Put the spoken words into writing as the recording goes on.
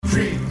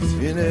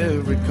in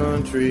every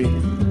country.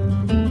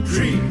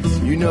 Trees,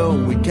 you know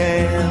we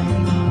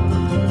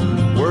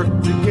can work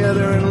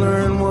together and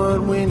learn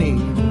what we need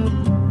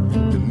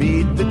to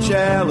meet the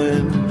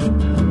challenge.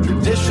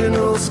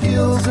 Traditional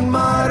skills and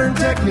modern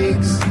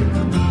techniques.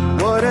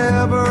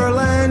 Whatever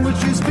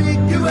language you speak,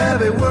 you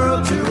have a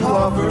world to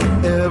offer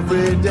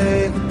every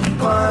day.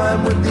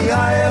 Climb with the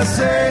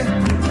ISA.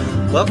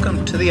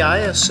 Welcome to the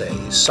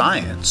ISA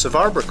Science of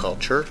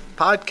Arboriculture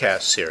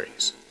podcast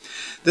series.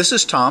 This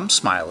is Tom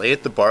Smiley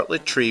at the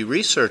Bartlett Tree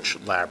Research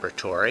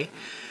Laboratory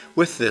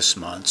with this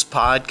month's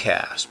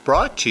podcast,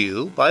 brought to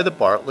you by the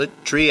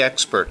Bartlett Tree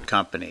Expert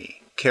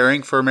Company,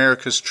 caring for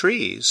America's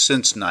trees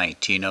since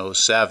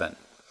 1907.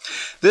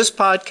 This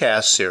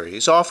podcast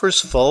series offers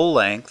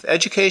full-length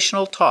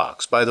educational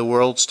talks by the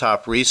world's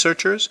top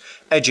researchers,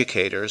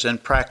 educators,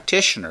 and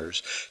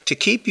practitioners to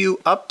keep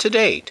you up to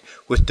date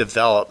with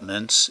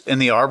developments in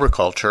the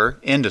arboriculture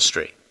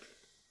industry.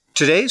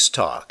 Today's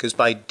talk is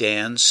by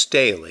Dan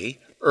Staley,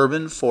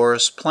 Urban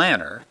Forest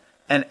Planner,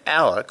 and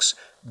Alex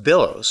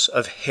Bilous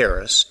of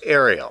Harris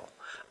Aerial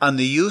on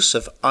the use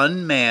of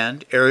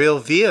unmanned aerial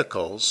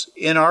vehicles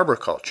in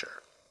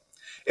arboriculture.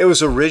 It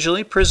was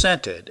originally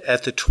presented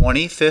at the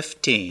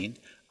 2015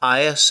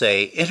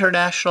 ISA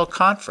International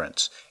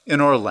Conference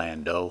in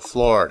Orlando,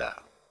 Florida.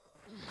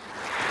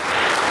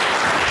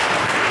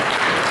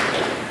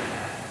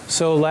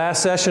 So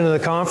last session of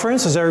the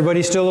conference, is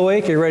everybody still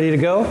awake? You ready to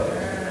go?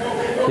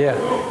 Yeah.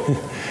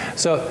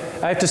 So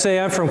I have to say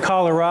I'm from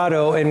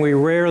Colorado and we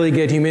rarely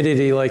get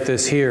humidity like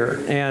this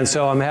here. And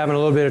so I'm having a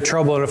little bit of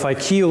trouble, and if I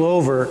keel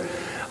over,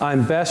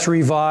 I'm best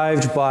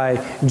revived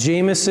by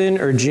Jameson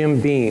or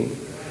Jim Beam.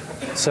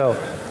 So,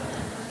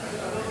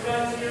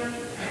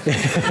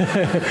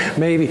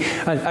 maybe.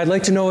 I'd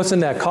like to know what's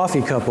in that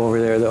coffee cup over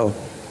there, though.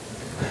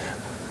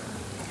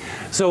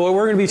 So what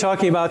we're going to be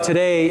talking about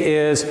today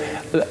is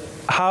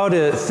how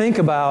to think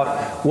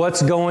about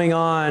what's going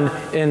on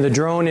in the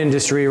drone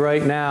industry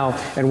right now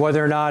and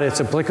whether or not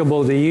it's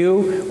applicable to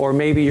you or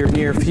maybe your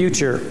near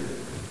future.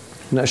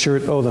 I'm not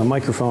sure. Oh, the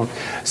microphone.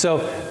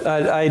 So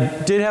I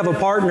did have a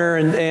partner,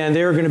 and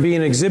they were going to be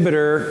an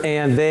exhibitor,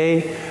 and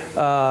they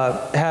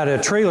had a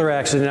trailer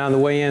accident on the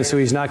way in, so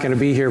he's not going to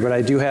be here, but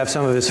I do have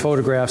some of his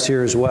photographs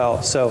here as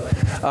well. So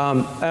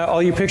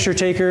all you picture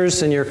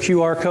takers and your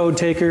QR code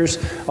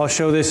takers, I'll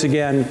show this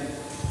again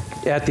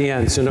at the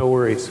end, so no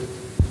worries.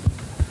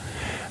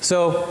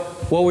 So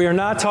what we are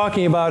not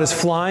talking about is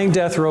flying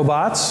death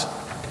robots.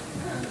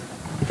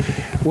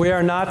 We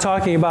are not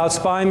talking about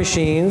spy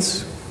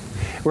machines.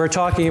 We're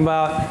talking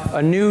about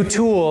a new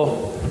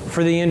tool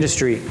for the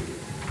industry.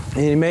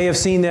 And you may have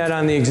seen that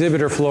on the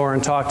exhibitor floor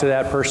and talked to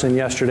that person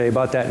yesterday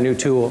about that new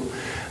tool.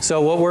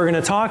 So what we're going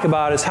to talk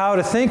about is how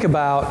to think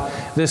about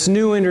this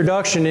new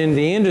introduction in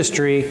the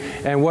industry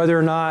and whether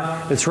or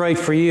not it's right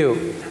for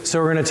you. So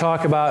we're going to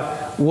talk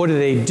about what do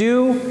they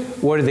do,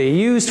 what are they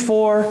used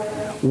for,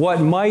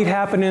 what might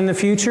happen in the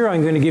future.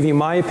 I'm going to give you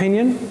my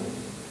opinion.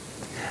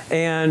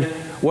 And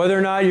whether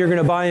or not you're going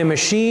to buy a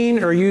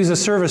machine or use a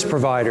service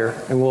provider,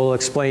 and we'll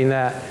explain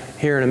that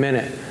here in a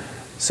minute.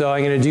 So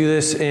I'm going to do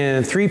this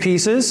in 3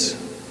 pieces.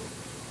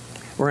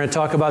 We're going to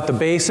talk about the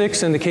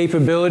basics and the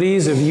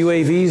capabilities of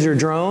UAVs or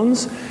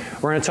drones.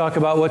 We're going to talk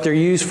about what they're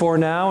used for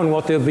now and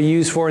what they'll be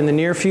used for in the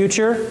near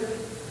future.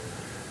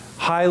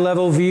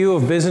 High-level view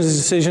of business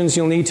decisions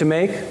you'll need to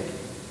make.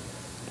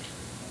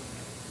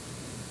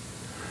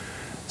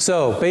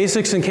 So,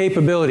 basics and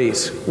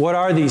capabilities. What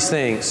are these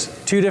things?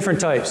 2 different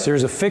types.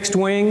 There's a fixed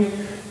wing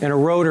and a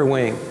rotor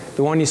wing.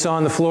 The one you saw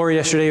on the floor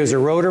yesterday was a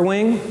rotor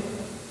wing.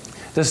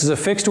 This is a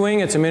fixed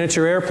wing. It's a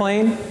miniature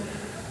airplane.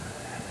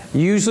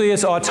 Usually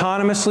it's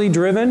autonomously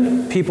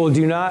driven. People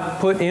do not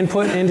put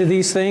input into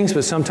these things,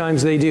 but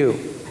sometimes they do.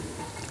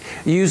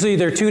 Usually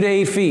they're 2 to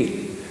 8 feet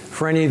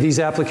for any of these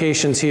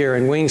applications here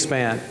in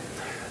wingspan.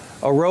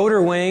 A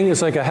rotor wing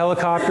is like a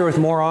helicopter with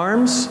more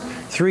arms.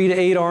 3 to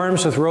 8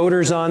 arms with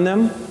rotors on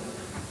them.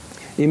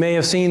 You may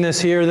have seen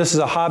this here. This is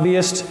a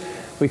hobbyist.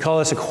 We call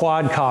this a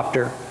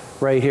quadcopter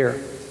right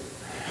here.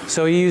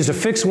 So you use a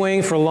fixed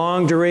wing for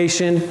long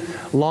duration,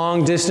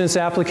 long distance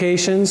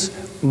applications,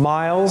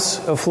 miles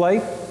of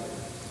flight,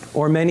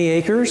 or many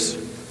acres.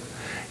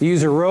 You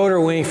use a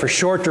rotor wing for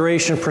short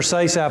duration,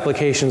 precise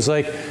applications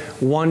like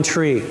 1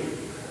 tree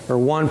or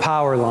 1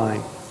 power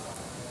line.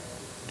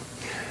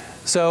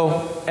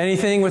 So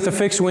anything with a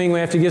fixed wing, we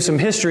have to give some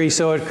history.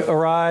 So it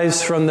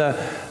arrives from the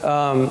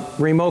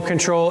remote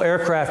control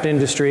aircraft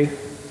industry.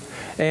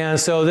 And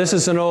so this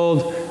is an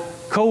old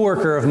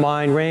co-worker of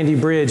mine, Randy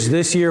Bridge.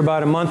 This year,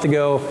 about a month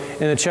ago,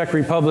 in the Czech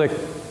Republic,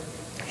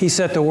 he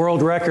set the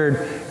world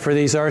record for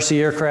these RC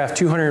aircraft,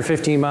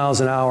 215 miles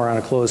an hour on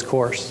a closed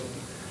course.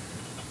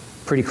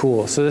 Pretty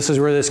cool. So this is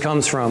where this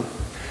comes from.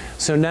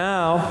 So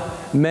now,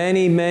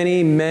 many,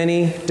 many,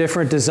 many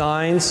different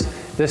designs.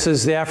 This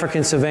is the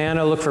African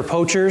savanna, look for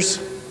poachers.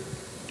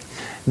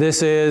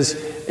 This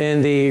is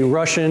in the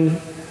Russian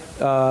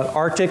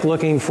Arctic,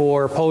 looking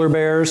for polar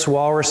bears,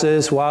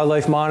 walruses,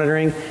 wildlife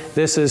monitoring.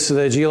 This is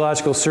the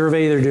Geological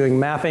Survey, they're doing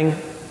mapping.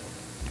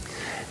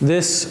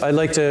 This, I'd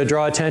like to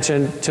draw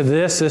attention to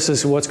this. This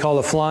is what's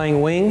called a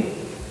flying wing.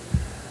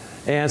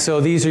 And so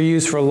these are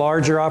used for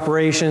larger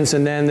operations,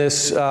 and then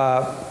this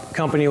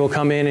company will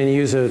come in and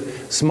use a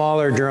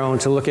smaller drone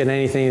to look at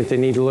anything that they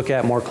need to look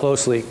at more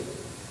closely.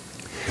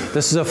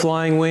 This is a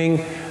flying wing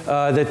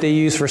that they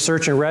use for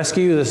search and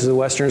rescue. This is the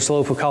western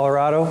slope of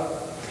Colorado.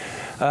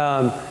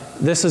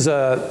 This is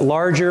a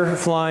larger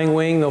flying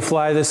wing. They'll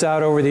fly this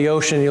out over the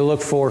ocean. You'll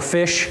look for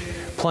fish,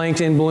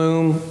 plankton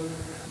bloom,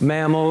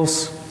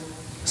 mammals,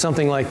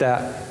 something like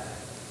that.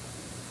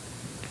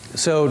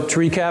 So to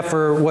recap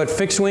for what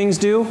fixed wings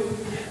do,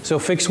 so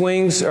fixed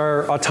wings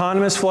are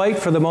autonomous flight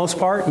for the most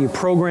part. You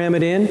program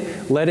it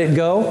in, let it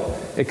go,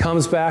 it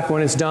comes back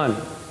when it's done.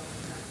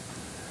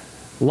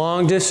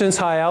 Long distance,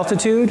 high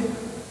altitude.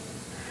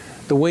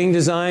 The wing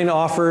design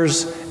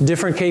offers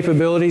different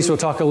capabilities. We'll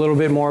talk a little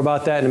bit more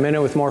about that in a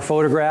minute with more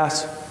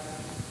photographs.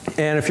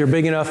 And if you're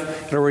big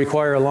enough, it'll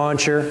require a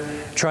launcher.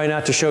 Try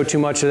not to show too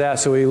much of that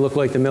so we look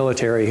like the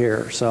military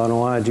here. So I don't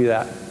want to do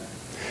that.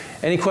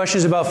 Any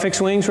questions about fixed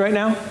wings right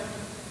now?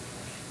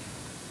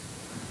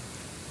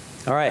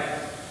 All right.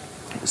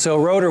 So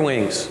rotor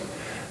wings.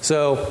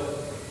 So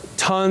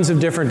tons of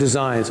different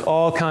designs,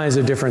 all kinds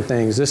of different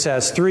things. This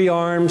has 3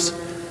 arms,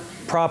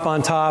 prop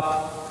on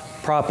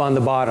top, prop on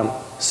the bottom,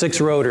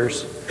 6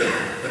 rotors.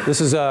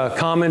 This is a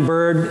common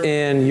bird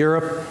in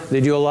Europe.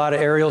 They do a lot of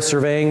aerial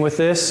surveying with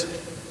this.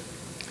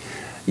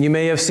 You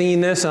may have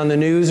seen this on the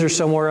news or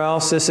somewhere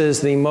else. This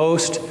is the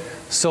most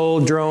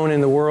sold drone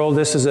in the world.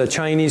 This is a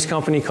Chinese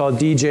company called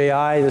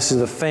DJI. This is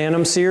the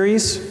Phantom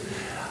series,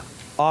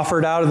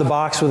 offered out of the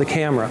box with a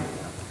camera,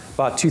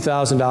 about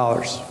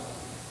 $2,000.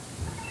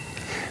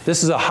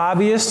 This is a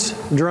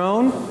hobbyist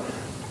drone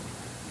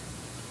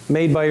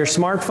made by your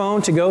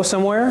smartphone to go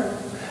somewhere.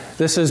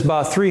 This is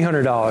about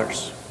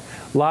 $300.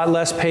 A lot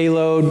less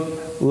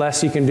payload,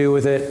 less you can do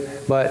with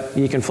it, but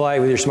you can fly it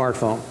with your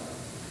smartphone.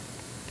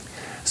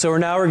 So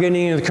we're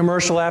getting into the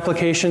commercial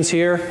applications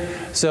here.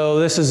 So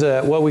this is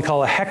what we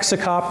call a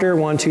hexacopter,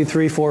 1, 2,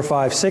 3, 4,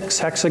 5, 6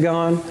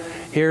 hexagon.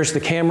 Here's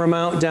the camera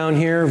mount down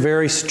here,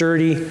 very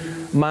sturdy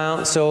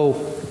mount, so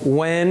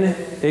when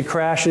it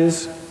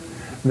crashes,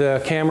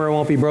 the camera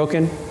won't be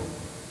broken.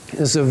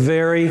 This is a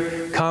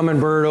very common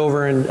bird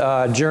over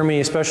in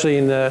Germany, especially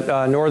in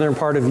the northern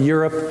part of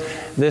Europe.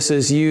 This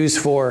is used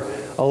for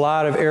a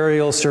lot of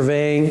aerial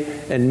surveying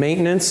and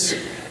maintenance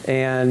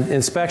and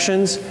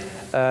inspections.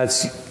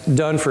 It's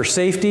done for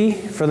safety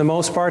for the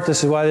most part.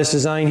 This is why this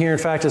design here, in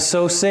fact, is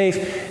so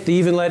safe they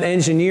even let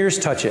engineers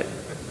touch it.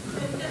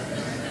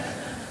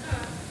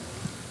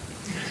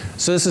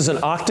 So this is an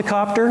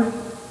octocopter,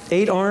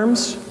 8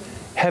 arms,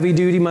 heavy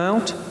duty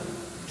mount,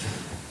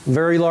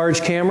 very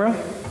large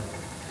camera.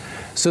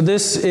 So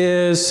this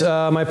is,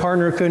 my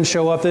partner couldn't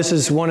show up. This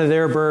is one of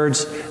their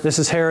birds. This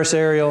is Harris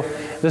Aerial.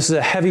 This is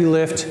a heavy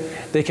lift.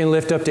 They can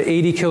lift up to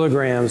 80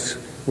 kilograms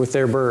with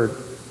their bird.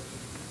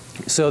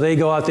 So they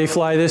go out, they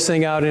fly this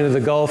thing out into the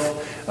Gulf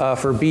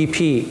for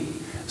BP.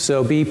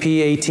 So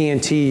BP,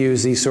 AT&T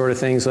use these sort of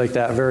things like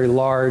that, very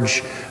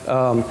large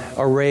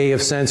array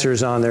of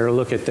sensors on there to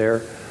look at their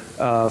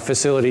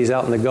facilities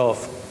out in the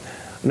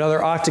Gulf. Another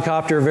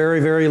octocopter,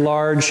 very, very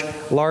large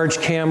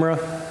camera.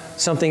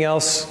 Something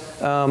else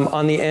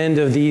on the end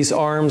of these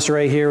arms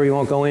right here we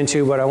won't go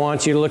into, but I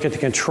want you to look at the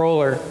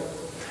controller.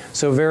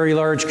 So very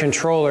large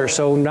controller.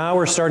 So now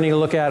we're starting to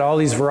look at all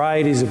these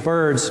varieties of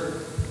birds.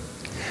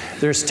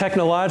 There's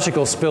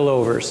technological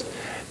spillovers,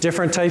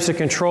 different types of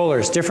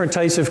controllers, different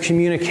types of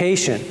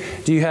communication.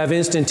 Do you have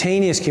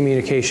instantaneous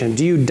communication?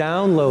 Do you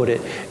download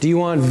it? Do you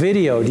want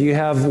video? Do you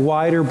have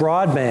wider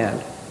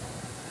broadband?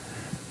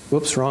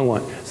 Whoops, wrong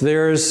one. So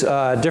there's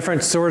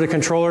different sort of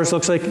controllers,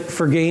 looks like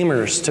for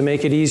gamers, to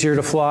make it easier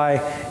to fly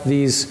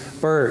these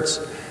birds.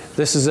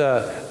 This is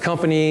a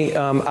company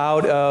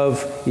out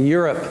of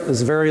Europe.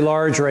 It's very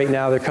large right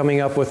now. They're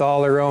coming up with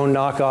all their own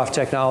knockoff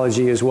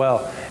technology as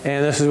well.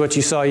 And this is what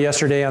you saw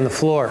yesterday on the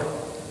floor.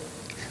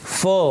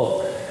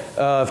 Full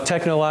of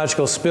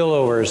technological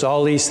spillovers.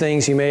 All these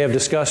things, you may have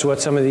discussed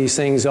what some of these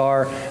things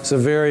are. It's a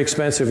very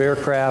expensive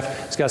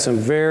aircraft. It's got some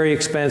very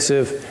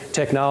expensive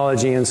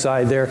technology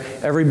inside there.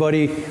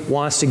 Everybody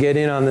wants to get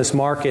in on this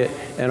market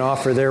and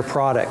offer their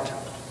product.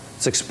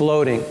 It's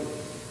exploding.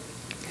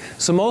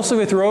 So mostly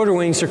with rotor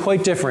wings, they're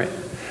quite different.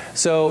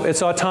 So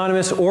it's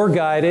autonomous or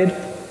guided.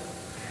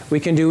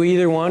 We can do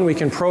either one. We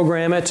can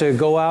program it to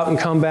go out and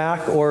come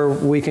back, or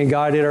we can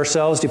guide it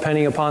ourselves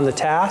depending upon the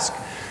task.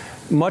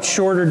 Much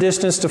shorter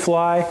distance to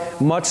fly,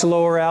 much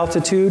lower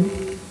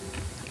altitude.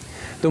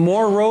 The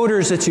more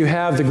rotors that you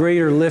have, the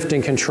greater lift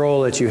and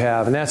control that you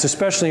have. And that's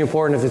especially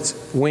important if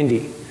it's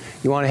windy.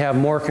 You want to have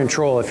more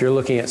control if you're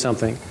looking at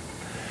something.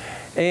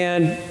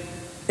 And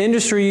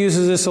industry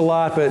uses this a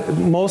lot, but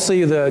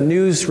mostly the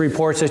news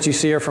reports that you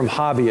see are from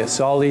hobbyists.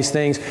 All these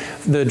things,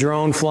 the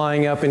drone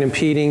flying up and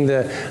impeding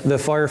the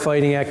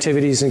firefighting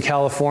activities in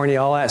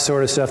California, all that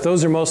sort of stuff.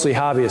 Those are mostly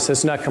hobbyists.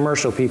 That's not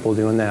commercial people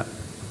doing that.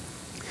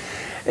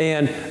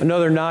 And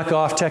another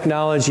knockoff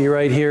technology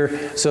right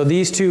here. So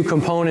these two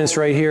components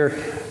right here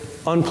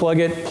unplug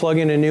it, plug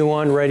in a new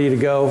one, ready to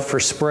go for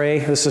spray.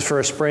 This is for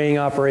a spraying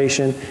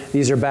operation.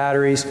 These are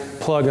batteries,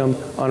 plug them,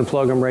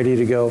 unplug them, ready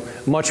to go.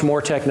 Much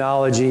more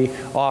technology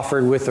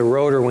offered with the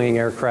rotor wing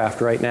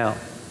aircraft right now.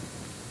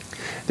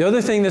 The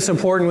other thing that's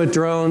important with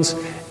drones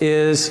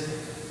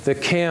is the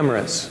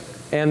cameras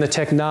and the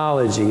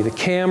technology. The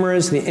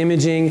cameras, the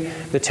imaging,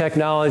 the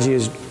technology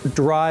is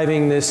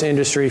driving this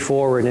industry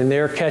forward, and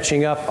they're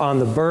catching up on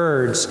the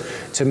birds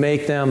to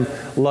make them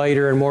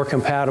lighter and more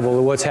compatible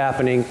with what's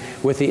happening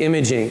with the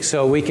imaging.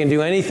 So we can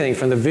do anything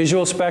from the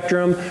visual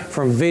spectrum,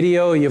 from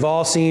video. You've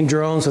all seen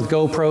drones with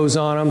GoPros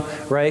on them,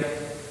 right?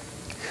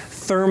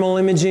 Thermal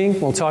imaging,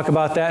 we'll talk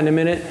about that in a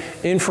minute.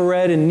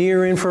 Infrared and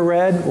near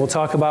infrared, we'll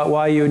talk about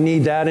why you would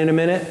need that in a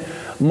minute.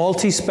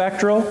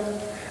 Multispectral.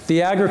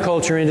 The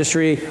agriculture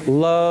industry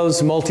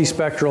loves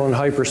multispectral and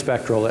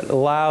hyperspectral. It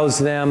allows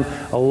them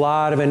a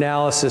lot of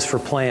analysis for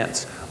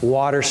plants,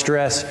 water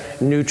stress,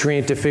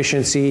 nutrient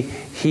deficiency,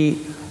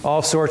 heat,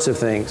 all sorts of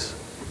things.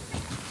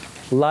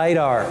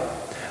 LiDAR.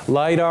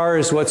 LiDAR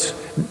is what's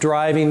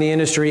driving the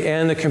industry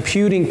and the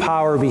computing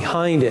power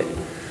behind it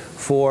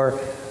for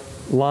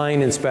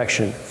line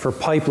inspection, for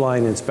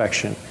pipeline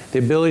inspection. The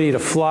ability to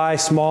fly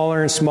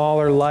smaller and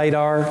smaller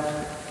LiDAR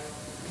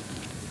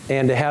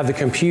and to have the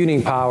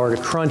computing power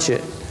to crunch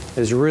it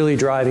is really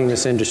driving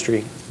this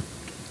industry.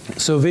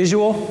 So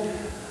visual,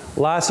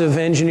 lots of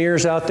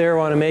engineers out there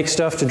want to make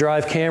stuff to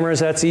drive cameras.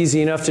 That's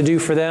easy enough to do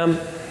for them.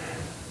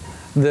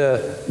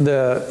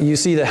 You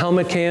see the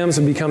helmet cams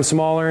have become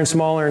smaller and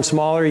smaller and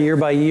smaller year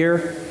by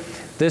year.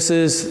 This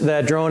is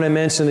that drone I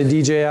mentioned,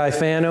 the DJI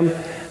Phantom.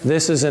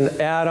 This is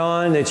an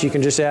add-on that you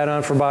can just add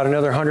on for about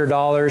another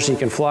 $100. You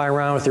can fly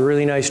around with a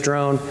really nice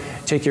drone,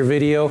 take your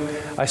video.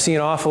 I see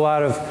an awful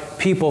lot of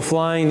people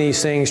flying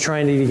these things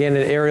trying to get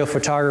into aerial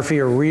photography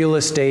or real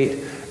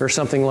estate or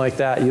something like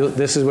that.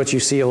 This is what you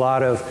see a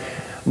lot of.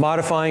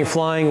 Modifying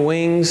flying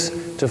wings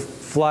to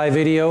fly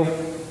video.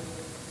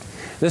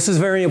 This is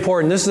very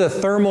important. This is a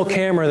thermal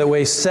camera that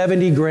weighs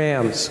 70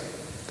 grams.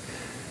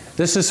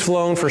 This is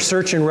flown for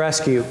search and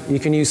rescue. You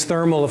can use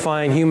thermal to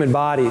find human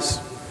bodies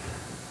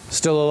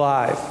still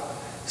alive.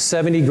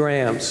 70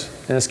 grams,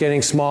 and it's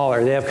getting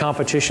smaller. They have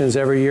competitions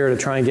every year to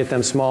try and get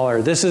them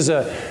smaller. This is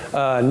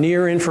a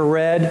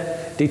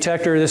near-infrared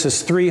detector. This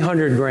is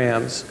 300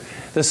 grams.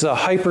 This is a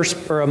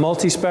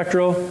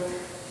multispectral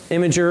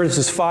imager. This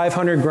is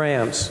 500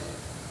 grams.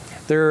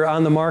 They're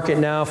on the market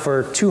now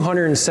for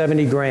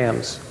 270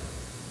 grams.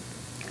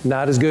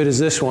 Not as good as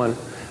this one,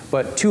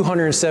 but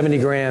 270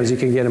 grams you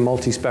can get a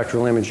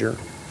multispectral imager.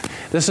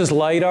 This is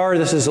LiDAR.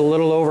 This is a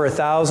little over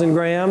 1,000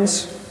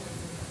 grams.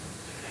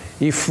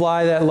 You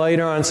fly that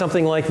LiDAR on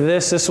something like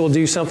this. This will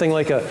do something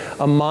like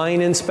a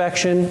mine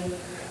inspection,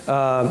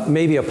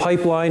 maybe a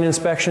pipeline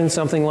inspection,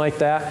 something like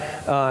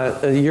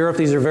that. In Europe,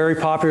 these are very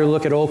popular.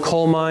 Look at old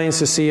coal mines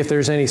to see if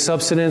there's any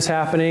subsidence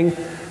happening.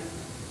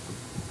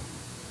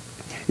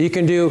 You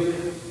can do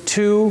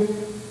two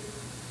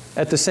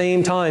at the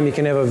same time. You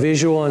can have a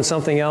visual and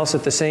something else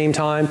at the same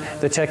time.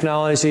 The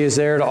technology is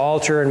there to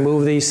alter and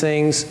move these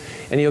things,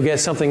 and you'll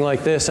get something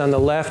like this. On the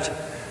left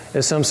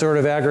is some sort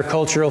of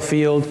agricultural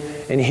field,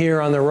 and here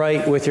on the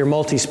right with your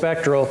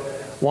multispectral,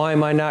 why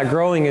am I not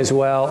growing as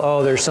well?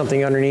 Oh, there's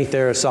something underneath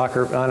there, a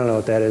soccer, I don't know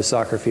what that is,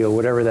 soccer field,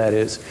 whatever that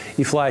is.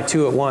 You fly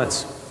two at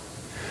once.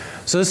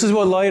 So this is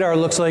what LiDAR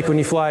looks like when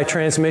you fly a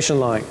transmission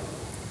line.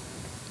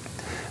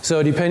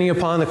 So depending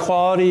upon the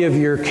quality of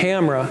your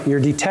camera, your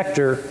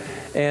detector,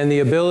 and the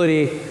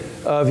ability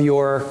of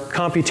your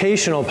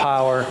computational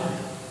power,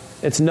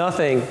 it's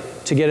nothing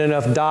to get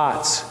enough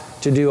dots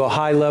to do a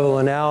high-level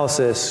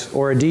analysis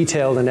or a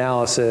detailed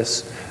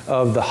analysis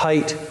of the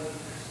height.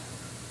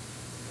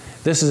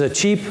 This is a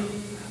cheap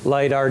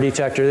LiDAR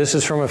detector. This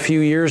is from a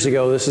few years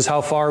ago. This is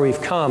how far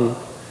we've come.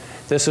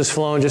 This was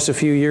flown just a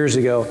few years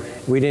ago.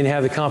 We didn't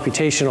have the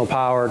computational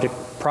power to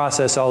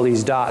process all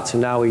these dots,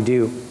 and now we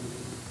do.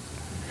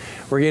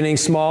 We're getting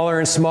smaller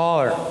and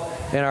smaller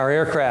in our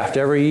aircraft.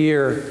 Every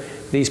year,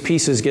 these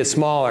pieces get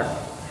smaller.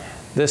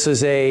 This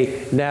is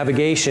a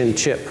navigation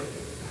chip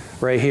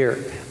right here.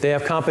 They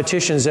have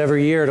competitions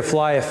every year to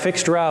fly a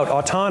fixed route,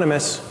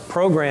 autonomous,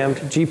 programmed,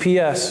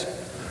 GPS,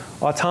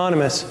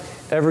 autonomous,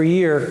 every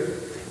year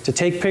to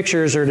take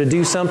pictures or to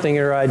do something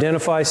or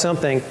identify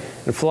something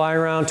and fly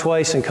around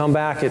twice and come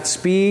back at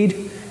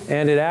speed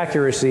and at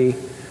accuracy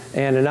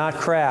and to not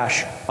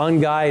crash,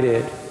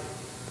 unguided.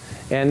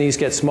 And these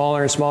get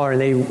smaller and smaller, and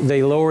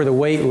they lower the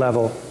weight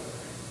level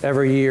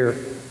every year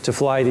to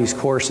fly these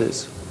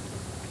courses.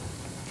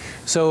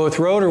 So with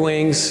rotor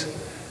wings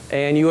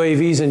and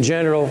UAVs in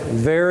general,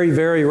 very,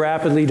 very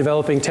rapidly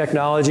developing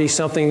technology,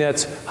 something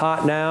that's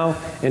hot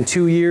now. In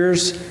 2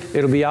 years,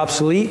 it'll be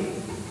obsolete.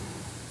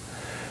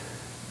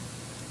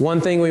 One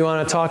thing we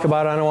want to talk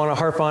about, I don't want to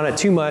harp on it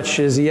too much,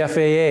 is the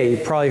FAA.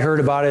 You've probably heard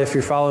about it if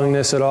you're following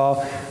this at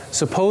all.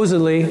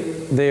 Supposedly,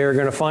 they're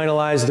going to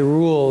finalize the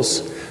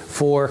rules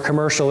for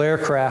commercial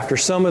aircraft, or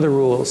some of the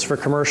rules for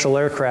commercial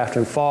aircraft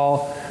in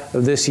fall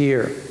of this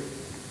year.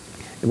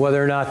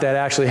 Whether or not that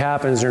actually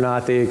happens or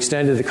not, they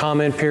extended the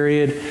comment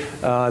period.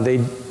 They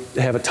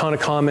have a ton of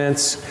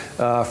comments,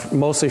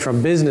 mostly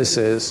from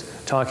businesses,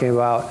 talking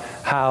about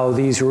how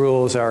these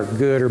rules are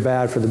good or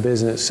bad for the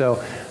business.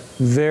 So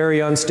very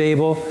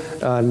unstable,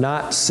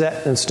 not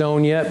set in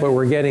stone yet, but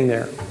we're getting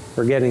there.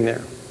 We're getting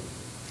there.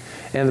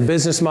 And the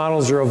business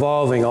models are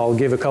evolving. I'll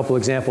give a couple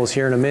examples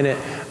here in a minute,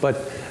 but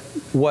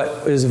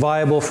what is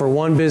viable for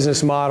one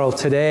business model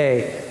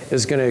today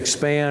is going to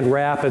expand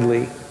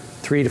rapidly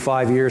 3 to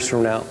 5 years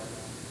from now.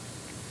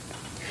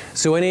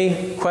 So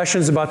any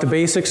questions about the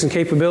basics and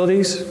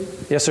capabilities?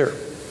 Yes, sir.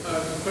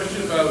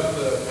 Question about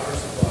the power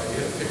supply. You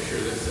have a picture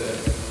that said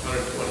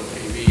 120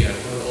 kV and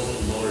one of those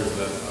little motors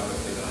that's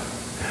obviously not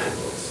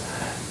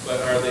volts. But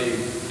are they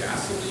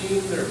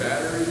gasoline or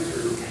batteries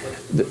or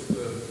what's the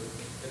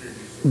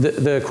energy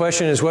source? The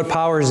question is what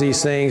powers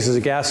these things? Is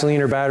it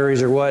gasoline or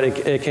batteries or what?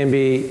 It can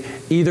be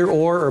either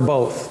or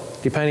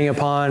both, depending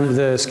upon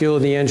the skill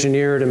of the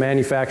engineer to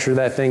manufacture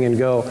that thing and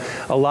go.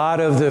 A lot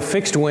of the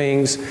fixed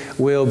wings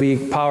will be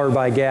powered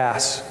by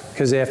gas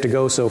because they have to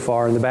go so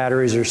far and the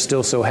batteries are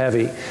still so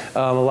heavy.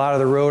 A lot of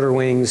the rotor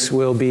wings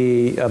will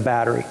be a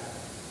battery.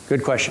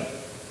 Good question.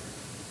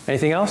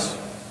 Anything else?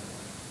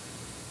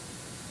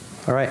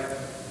 All right.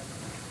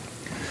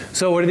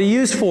 So what are they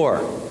used for?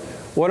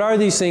 What are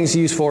these things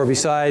used for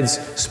besides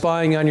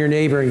spying on your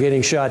neighbor and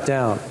getting shot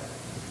down?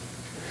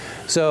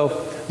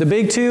 So the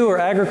big two are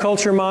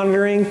agriculture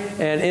monitoring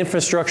and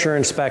infrastructure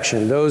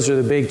inspection. Those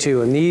are the big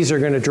two, and these are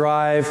going to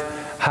drive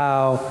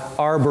how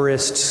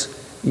arborists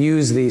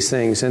use these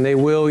things, and they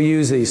will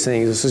use these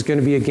things. This is going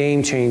to be a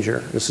game changer.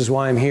 This is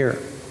why I'm here.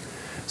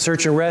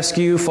 Search and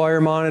rescue,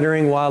 fire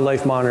monitoring,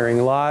 wildlife monitoring.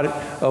 A lot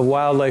of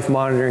wildlife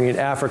monitoring in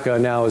Africa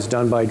now is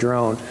done by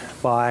drone,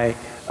 by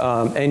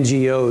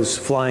NGOs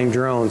flying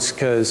drones,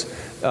 because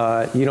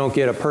you don't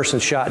get a person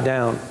shot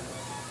down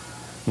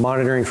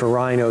monitoring for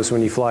rhinos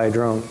when you fly a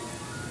drone.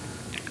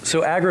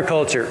 So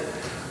agriculture.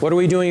 What are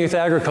we doing with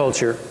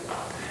agriculture?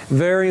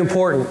 Very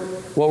important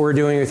what we're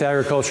doing with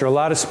agriculture. A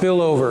lot of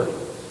spillover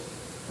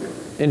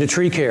into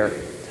tree care.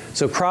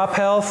 So crop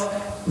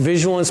health,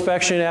 visual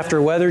inspection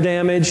after weather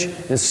damage,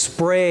 and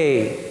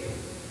spray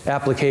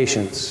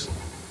applications.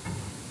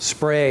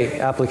 Spray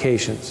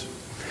applications.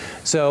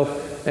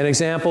 So an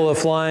example of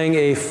flying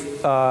a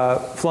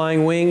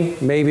flying wing,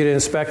 maybe to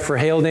inspect for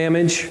hail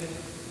damage.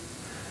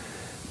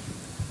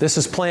 This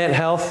is plant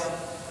health.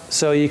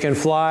 So you can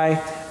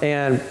fly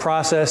and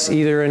process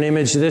either an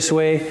image this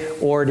way,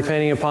 or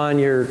depending upon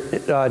your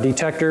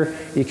detector,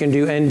 you can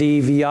do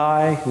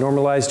NDVI,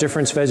 Normalized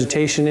Difference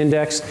Vegetation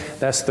Index.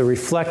 That's the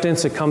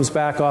reflectance that comes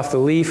back off the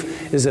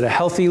leaf. Is it a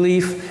healthy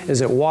leaf?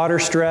 Is it water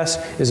stressed?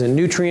 Is it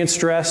nutrient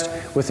stressed?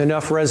 With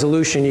enough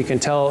resolution, you can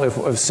tell if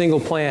a single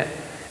plant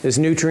is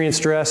nutrient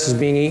stressed, is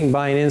being eaten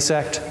by an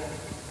insect,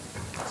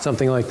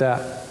 something like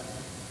that.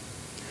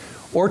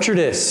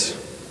 Orchardists.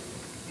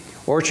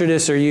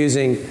 Orchardists are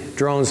using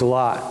drones a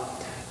lot.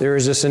 There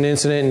was just an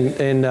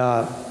incident in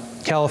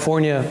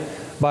California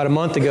about a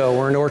month ago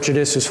where an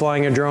orchardist was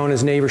flying a drone,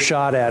 his neighbor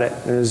shot at it,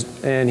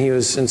 and he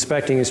was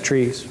inspecting his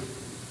trees.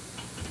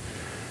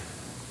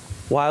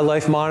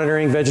 Wildlife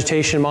monitoring,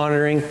 vegetation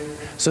monitoring.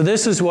 So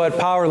this is what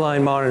power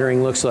line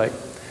monitoring looks like.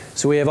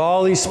 So we have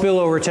all these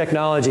spillover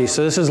technologies.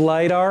 So this is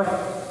LiDAR,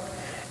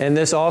 and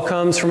this all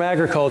comes from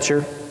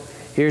agriculture.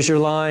 Here's your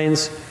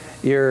lines.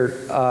 Your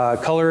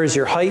color is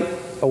your height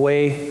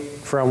away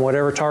from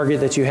whatever target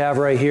that you have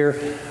right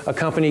here. A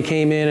company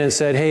came in and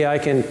said, hey, I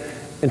can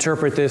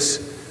interpret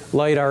this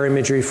LiDAR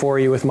imagery for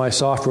you with my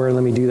software.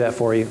 Let me do that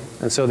for you.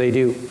 And so they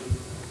do.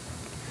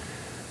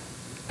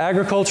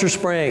 Agriculture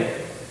spraying.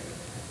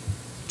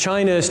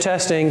 China is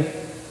testing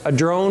a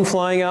drone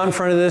flying out in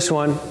front of this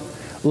one,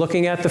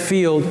 looking at the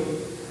field,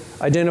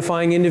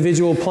 identifying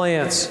individual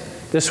plants.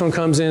 This one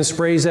comes in,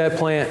 sprays that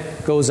plant,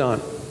 goes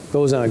on,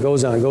 goes on,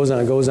 goes on, goes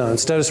on, goes on,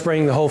 instead of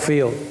spraying the whole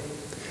field.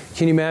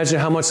 Can you imagine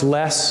how much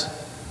less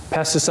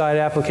pesticide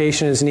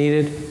application is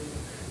needed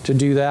to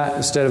do that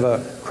instead of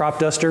a crop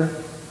duster?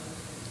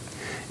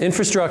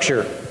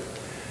 Infrastructure.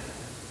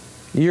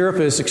 Europe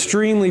is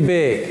extremely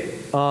big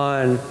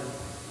on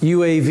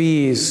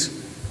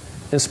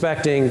UAVs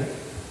inspecting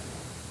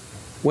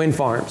wind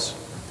farms.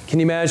 Can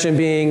you imagine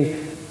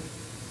being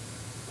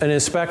an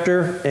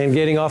inspector and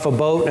getting off a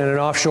boat in an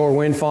offshore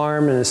wind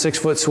farm in a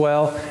 6-foot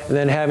swell and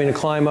then having to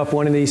climb up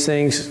one of these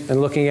things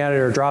and looking at it,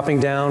 or dropping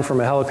down from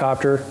a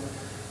helicopter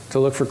to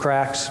look for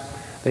cracks?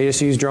 They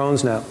just use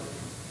drones now.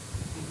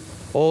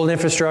 Old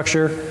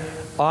infrastructure,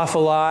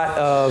 awful lot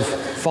of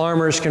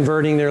farmers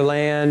converting their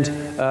land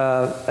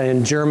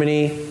in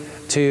Germany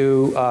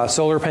to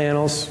solar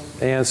panels,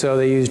 and so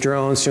they use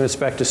drones to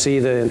inspect to see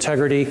the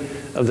integrity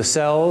of the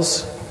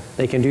cells.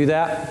 They can do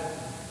that.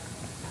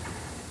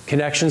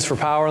 Connections for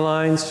power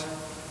lines,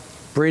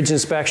 bridge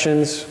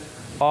inspections,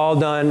 all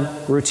done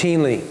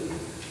routinely.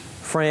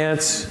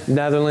 France,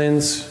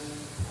 Netherlands,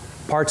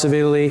 parts of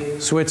Italy,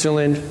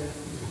 Switzerland.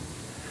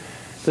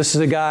 This is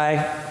a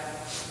guy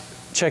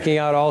checking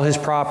out all his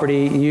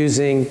property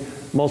using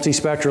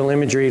multispectral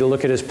imagery to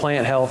look at his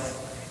plant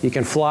health. You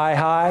can fly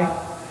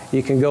high,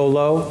 you can go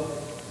low.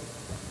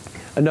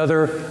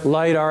 Another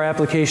LiDAR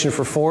application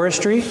for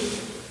forestry.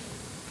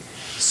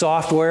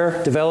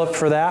 software developed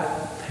for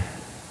that.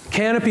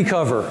 Canopy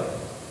cover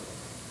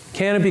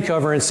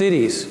in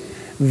cities.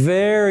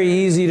 Very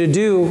easy to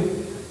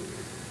do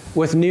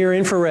with near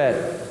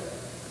infrared.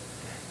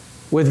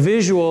 With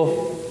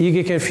visual, you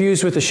get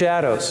confused with the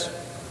shadows.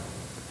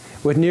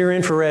 With near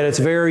infrared, it's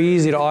very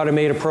easy to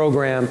automate a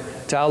program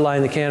to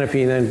outline the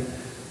canopy and then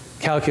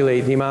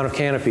calculate the amount of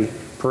canopy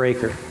per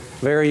acre.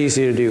 Very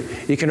easy to do.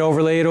 You can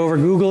overlay it over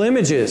Google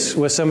Images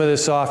with some of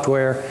this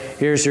software.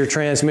 Here's your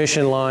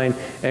transmission line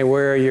and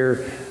where are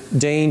your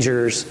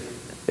dangers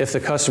if the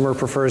customer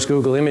prefers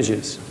Google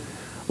Images.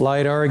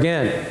 LiDAR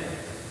again.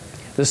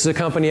 This is a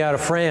company out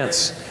of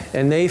France,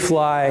 and they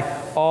fly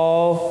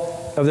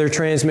all of their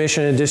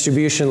transmission and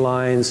distribution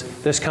lines,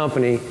 this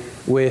company,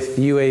 with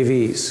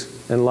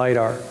UAVs and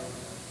LiDAR.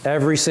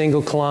 Every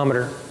single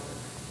kilometer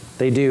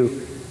they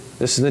do.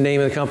 This is the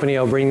name of the company.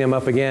 I'll bring them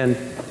up again.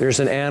 There's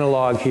an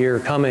analog here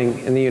coming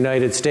in the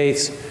United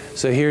States.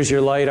 So here's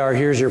your LiDAR,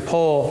 here's your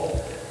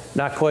pole.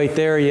 Not quite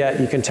there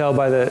yet. You can tell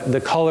by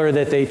the color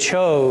that they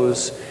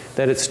chose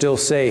that it's still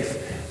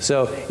safe.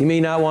 So you may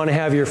not want to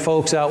have your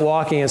folks out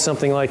walking in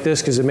something like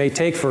this because it may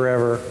take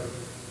forever,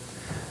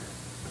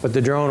 but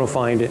the drone will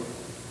find it.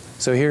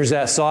 So here's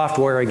that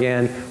software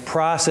again,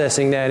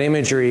 processing that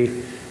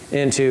imagery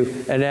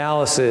into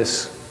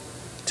analysis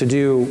to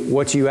do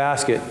what you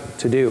ask it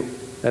to do.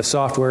 That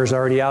software is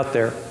already out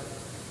there.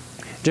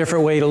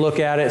 Different way to look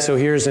at it. So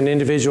here's an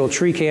individual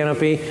tree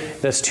canopy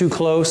that's too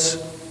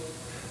close.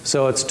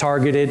 So it's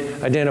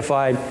targeted,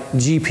 identified,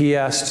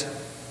 GPSed.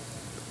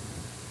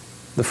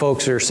 The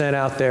folks are sent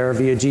out there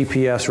via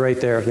GPS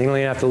right there. They don't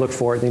even have to look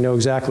for it. They know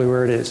exactly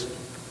where it is.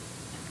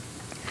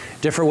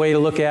 Different way to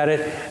look at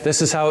it.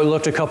 This is how it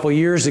looked a couple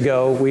years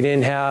ago. We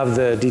didn't have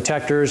the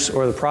detectors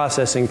or the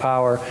processing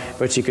power,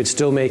 but you could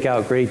still make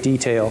out great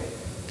detail.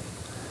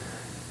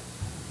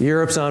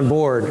 Europe's on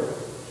board.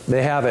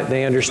 They have it.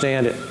 They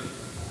understand it.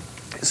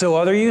 So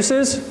other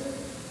uses?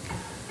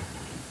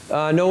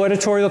 No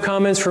editorial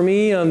comments for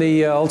me on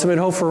the ultimate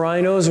hope for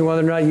rhinos and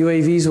whether or not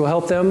UAVs will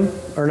help them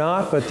or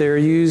not, but they're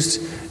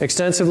used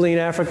extensively in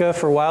Africa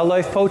for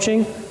wildlife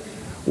poaching,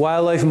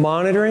 wildlife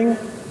monitoring,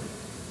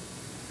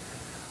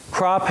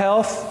 crop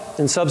health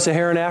in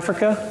sub-Saharan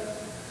Africa.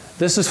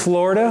 This is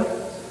Florida,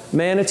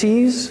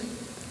 manatees.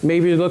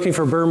 Maybe they're looking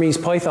for Burmese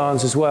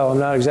pythons as well. I'm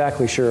not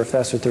exactly sure if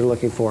that's what they're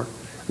looking for.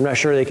 I'm not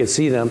sure they could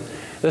see them.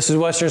 This is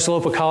western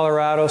slope of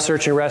Colorado,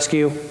 search and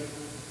rescue.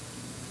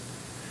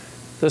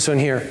 This one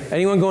here.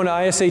 Anyone going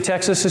to ISA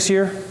Texas this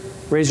year?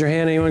 Raise your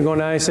hand. Anyone going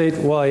to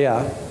ISA? Well,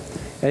 yeah.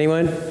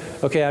 Anyone?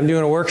 Okay, I'm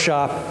doing a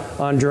workshop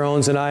on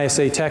drones in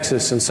ISA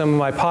Texas, and some of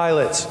my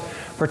pilots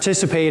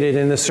participated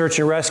in the search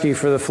and rescue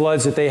for the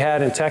floods that they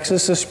had in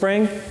Texas this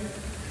spring.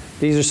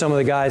 These are some of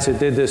the guys that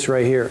did this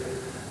right here.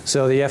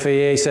 So the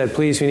FAA said,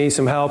 please, we need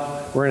some help.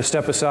 We're going to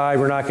step aside.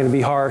 We're not going to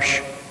be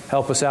harsh.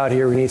 Help us out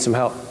here. We need some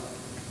help.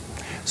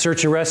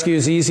 Search and rescue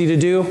is easy to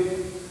do.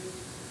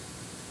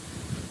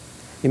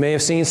 You may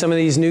have seen some of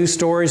these news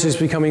stories. It's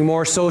becoming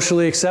more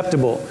socially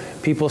acceptable.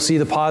 People see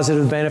the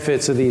positive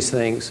benefits of these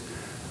things.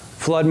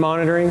 Flood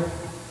monitoring,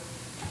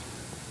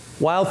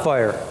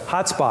 wildfire,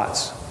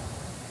 hotspots.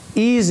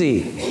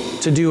 Easy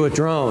to do with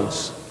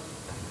drones.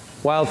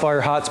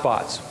 Wildfire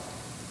hotspots.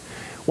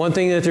 One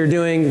thing that they're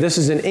doing, this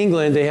is in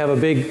England, they have a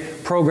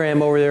big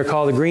program over there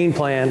called the Green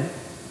Plan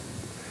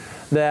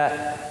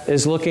that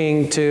is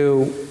looking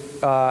to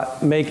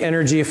make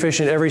energy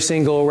efficient every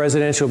single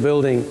residential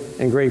building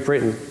in Great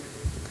Britain.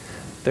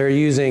 They're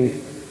using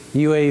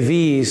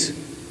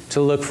UAVs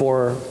to look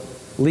for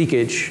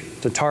leakage,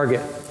 to target.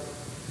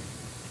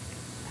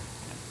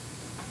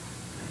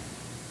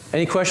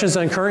 Any questions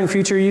on current and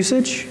future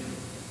usage?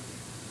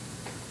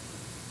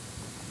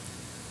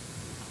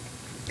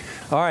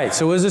 All right,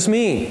 so what does this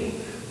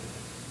mean?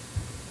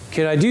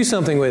 Can I do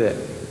something with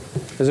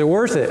it? Is it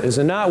worth it? Is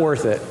it not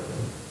worth it?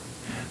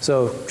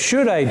 So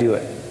should I do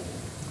it?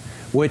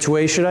 Which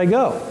way should I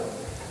go?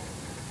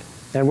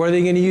 And what are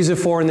they going to use it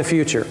for in the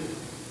future?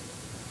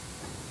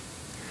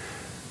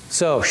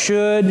 So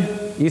should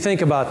you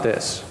think about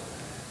this?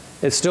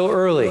 It's still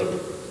early.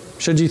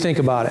 Should you think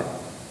about it?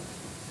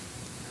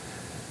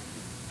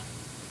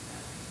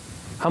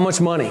 How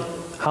much money?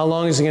 How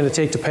long is it going to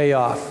take to pay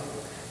off?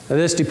 Now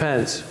this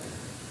depends.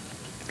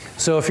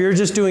 So if you're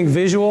just doing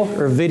visual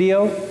or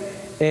video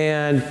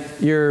and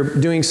you're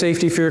doing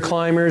safety for your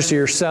climbers,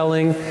 you're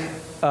selling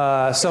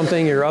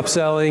something, you're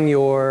upselling,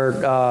 you're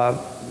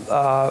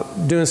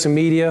doing some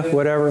media,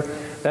 whatever,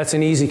 that's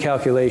an easy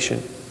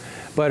calculation.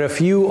 But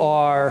if you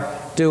are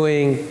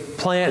doing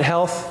plant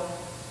health,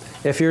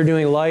 if you're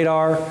doing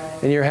LiDAR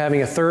and you're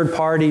having a third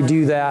party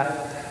do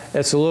that,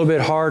 it's a little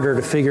bit harder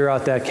to figure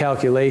out that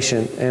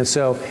calculation. And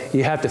so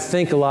you have to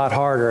think a lot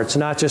harder. It's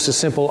not just a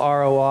simple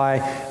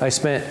ROI. I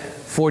spent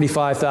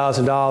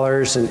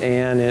 $45,000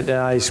 and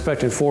I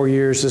expect in 4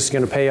 years this is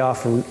going to pay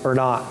off or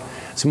not.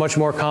 It's much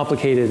more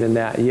complicated than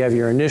that. You have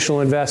your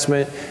initial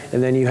investment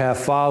and then you have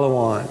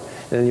follow-on.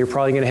 And you're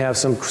probably going to have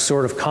some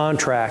sort of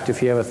contract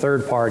if you have a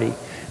third party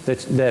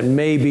that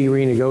may be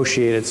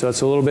renegotiated. So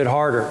it's a little bit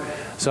harder.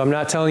 So I'm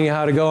not telling you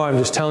how to go. I'm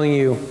just telling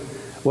you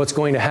what's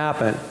going to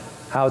happen,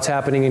 how it's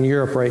happening in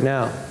Europe right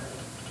now.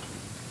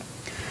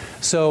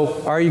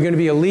 So are you going to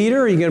be a leader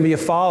or are you going to be a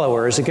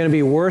follower? Is it going to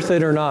be worth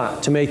it or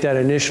not to make that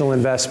initial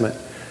investment?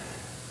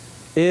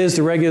 Is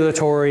the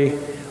regulatory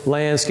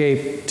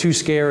landscape too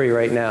scary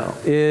right now?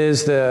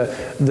 Is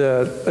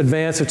the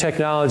advance of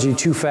technology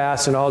too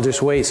fast and I'll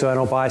just wait so I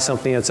don't buy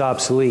something that's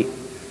obsolete?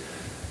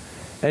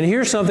 And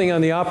here's something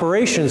on the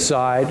operations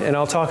side, and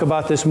I'll talk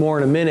about this more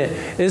in a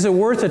minute. Is it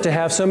worth it to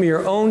have some of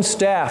your own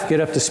staff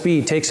get up to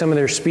speed, take some of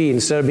their speed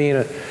instead of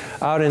being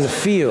out in the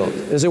field?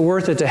 Is it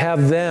worth it to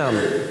have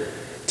them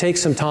take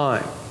some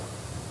time?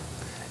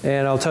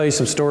 And I'll tell you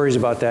some stories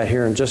about that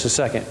here in just a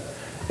second.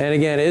 And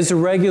again, is the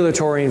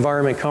regulatory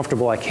environment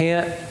comfortable? I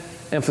can't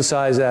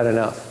emphasize that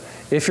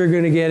enough. If you're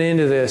going to get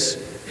into this,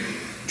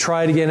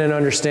 try to get an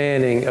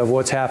understanding of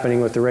what's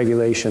happening with the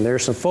regulation. There are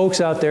some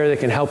folks out there that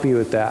can help you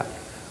with that.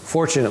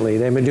 Fortunately,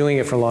 they've been doing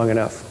it for long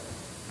enough.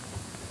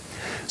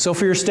 So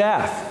for your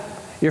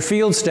staff, your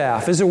field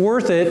staff, is it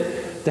worth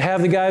it to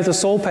have the guy with the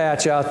soul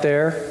patch out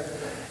there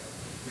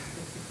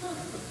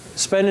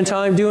spending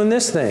time doing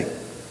this thing?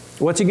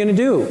 What's he going to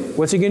do?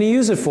 What's he going to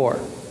use it for?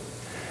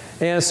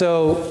 And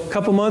so a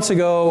couple months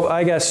ago,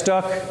 I got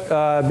stuck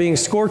being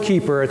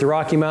scorekeeper at the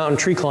Rocky Mountain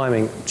Tree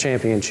Climbing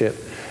Championship.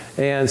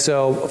 And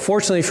so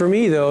fortunately for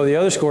me, though, the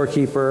other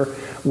scorekeeper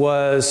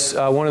was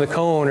one of the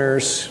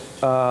co-owners,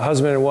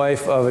 husband and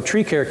wife of a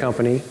tree care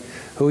company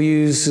who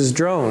uses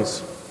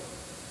drones.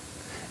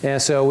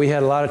 And so we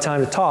had a lot of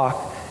time to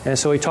talk, and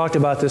so we talked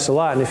about this a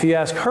lot. And if you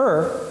ask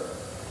her,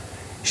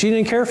 she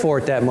didn't care for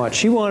it that much.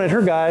 She wanted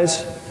her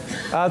guys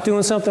out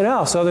doing something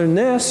else. Other than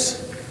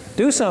this,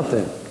 do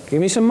something. Give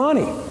me some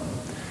money.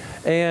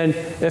 And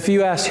if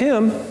you ask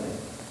him,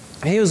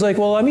 he was like,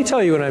 well, let me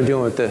tell you what I'm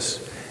doing with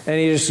this. And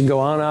he'd just go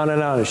on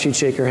and on, and she'd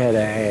shake her head,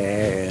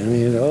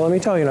 and, let me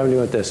tell you what I'm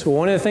doing with this. Well,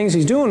 one of the things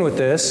he's doing with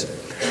this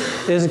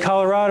is in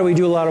Colorado, we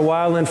do a lot of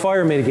wildland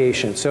fire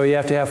mitigation. So you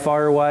have to have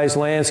fire-wise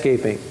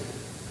landscaping.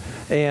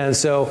 And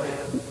so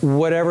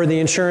whatever the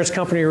insurance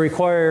company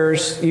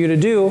requires you to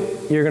do,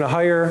 you're going to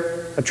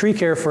hire a tree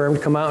care firm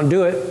to come out and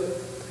do it.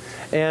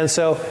 And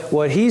so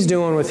what he's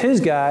doing with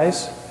his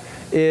guys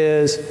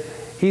is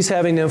he's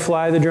having them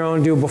fly the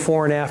drone, do a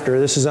before and after.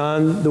 This is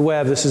on the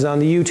web. This is on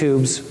the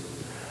YouTubes.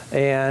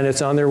 And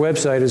it's on their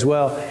website as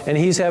well. And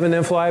he's having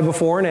them fly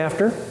before and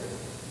after.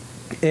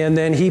 And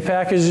then he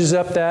packages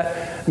up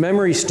that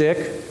memory stick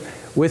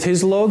with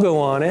his logo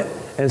on it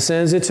and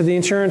sends it to the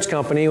insurance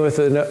company with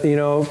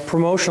a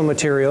promotional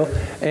material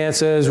and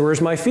says, where's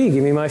my fee?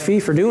 Give me my fee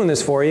for doing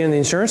this for you. And the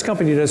insurance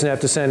company doesn't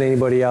have to send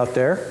anybody out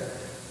there.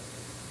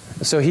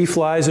 So he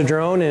flies a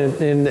drone,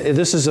 and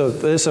this is a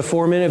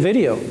 4-minute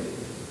video.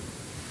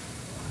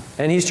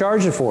 And he's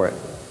charging for it.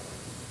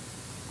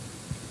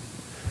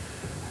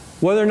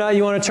 Whether or not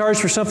you want to charge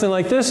for something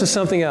like this is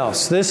something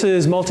else. This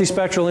is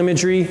multispectral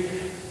imagery.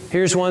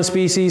 Here's one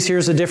species,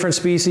 here's a different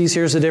species,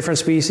 here's a different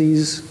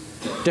species,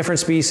 different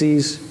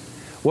species.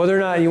 Whether or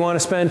not you want to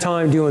spend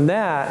time doing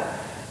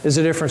that is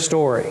a different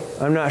story.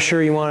 I'm not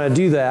sure you want to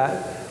do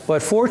that,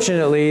 but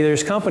fortunately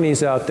there's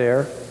companies out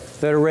there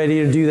that are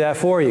ready to do that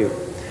for you.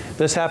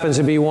 This happens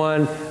to be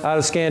one out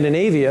of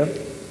Scandinavia,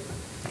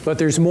 but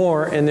there's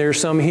more, and there's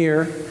some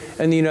here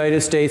in the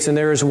United States, and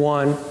there is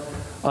one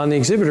on the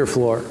exhibitor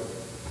floor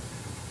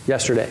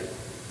yesterday.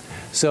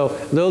 So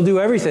they'll do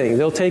everything.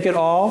 They'll take it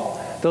all.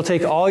 They'll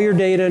take all your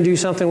data and do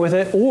something with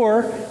it,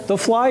 or they'll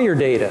fly your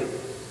data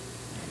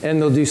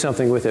and they'll do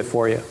something with it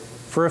for you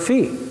for a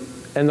fee.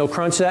 And they'll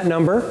crunch that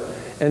number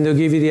and they'll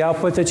give you the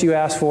output that you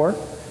asked for,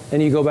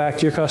 and you go back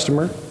to your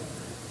customer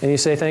and you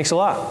say, thanks a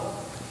lot.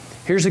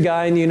 Here's a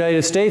guy in the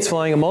United States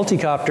flying a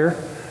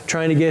multicopter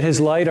trying to get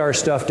his LiDAR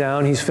stuff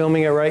down. He's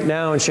filming it right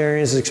now and sharing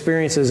his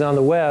experiences on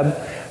the web,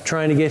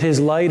 trying to get his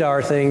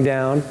LiDAR thing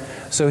down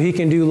so he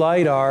can do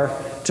LiDAR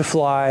to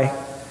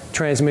fly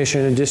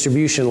transmission and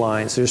distribution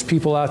lines. There's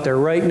people out there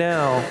right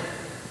now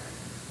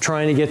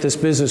trying to get this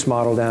business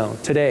model down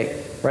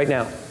today, right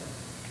now.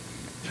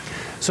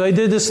 So I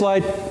did this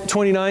slide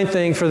 29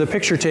 thing for the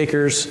picture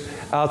takers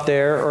out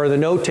there, or the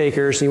note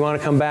takers. You want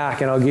to come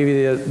back, and I'll give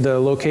you the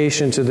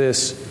location to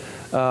this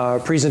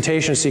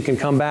presentation so you can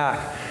come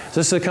back.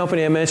 This is a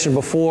company I mentioned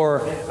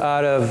before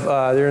out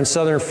of, they're in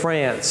southern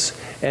France,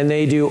 and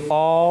they do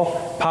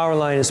all power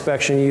line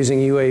inspection using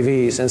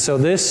UAVs. And so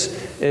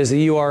this is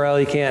the URL.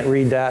 You can't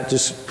read that,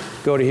 just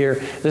go to here.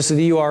 This is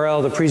the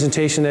URL, the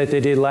presentation that they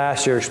did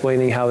last year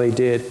explaining how they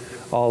did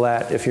all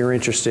that, if you're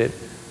interested.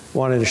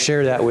 Wanted to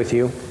share that with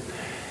you.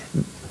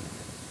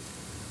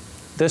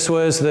 This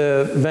was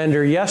the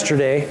vendor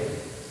yesterday,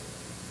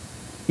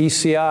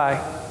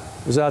 ECI.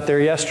 Was out there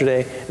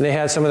yesterday, and they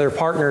had some of their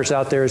partners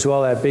out there as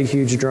well, that big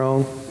huge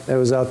drone that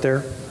was out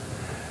there.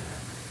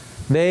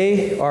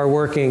 They are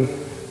working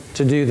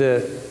to do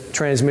the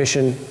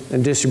transmission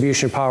and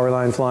distribution power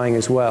line flying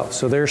as well.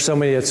 So there's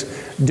somebody that's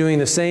doing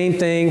the same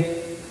thing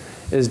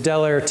as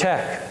Delair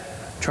Tech,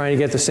 trying to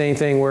get the same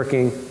thing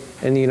working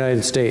in the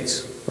United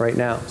States right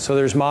now. So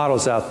there's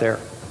models out there.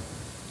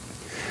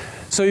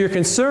 So your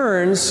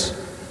concerns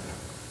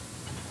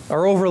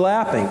are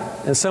overlapping,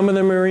 and some of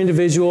them are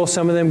individual,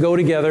 some of them go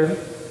together.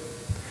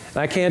 And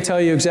I can't tell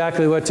you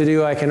exactly what to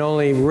do. I can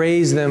only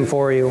raise them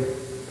for you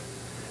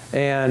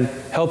and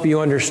help you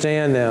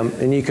understand them,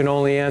 and you can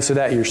only answer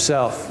that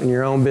yourself in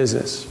your own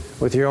business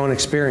with your own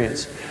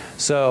experience.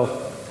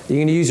 So you're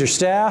going to use your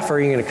staff, or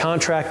you're going to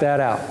contract that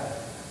out.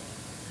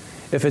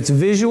 If it's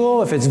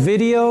visual, if it's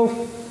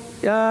video,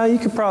 you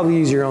could probably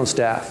use your own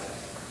staff.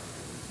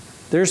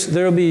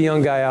 There'll be a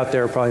young guy out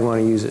there who probably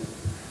want to use it.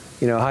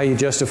 You know, how you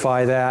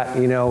justify that,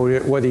 you know,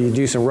 whether you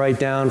do some write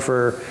down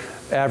for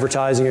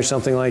advertising or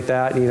something like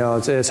that, you know,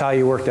 it's how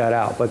you work that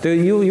out. But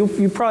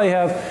you probably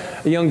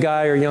have a young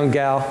guy or young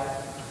gal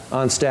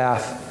on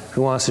staff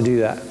who wants to do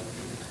that.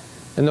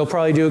 And they'll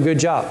probably do a good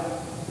job.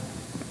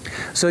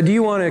 So do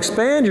you want to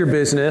expand your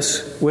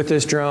business with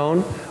this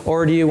drone,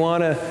 or do you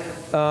want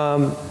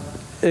to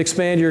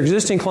expand your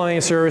existing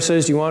client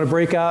services? Do you want to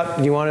break out?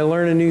 Do you want to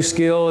learn a new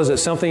skill? Is it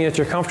something that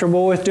you're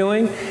comfortable with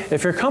doing?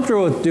 If you're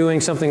comfortable with doing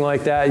something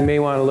like that, you may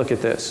want to look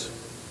at this.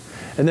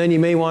 And then you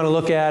may want to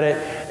look at it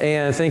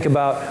and think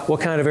about,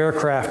 what kind of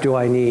aircraft do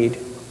I need?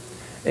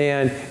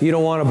 And you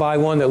don't want to buy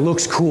one that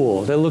looks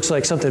cool, that looks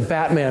like something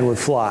Batman would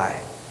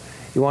fly.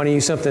 You want to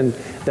use something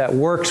that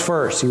works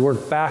first. You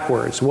work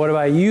backwards. What do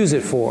I use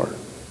it for?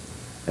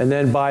 And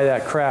then buy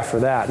that craft for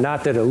that.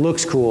 Not that it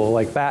looks cool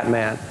like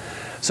Batman.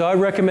 So I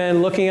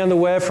recommend looking on the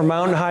web for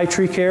mountain high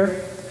tree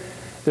care.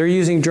 They're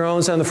using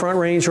drones on the Front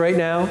Range right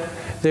now.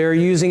 They're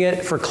using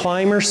it for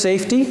climber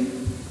safety.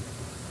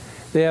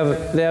 They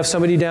have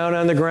somebody down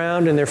on the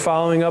ground and they're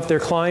following up their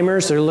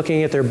climbers. They're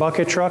looking at their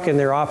bucket truck and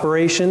their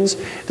operations.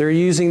 They're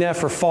using that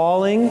for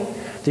falling.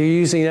 They're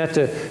using that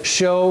to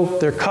show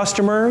their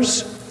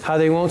customers how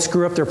they won't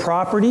screw up their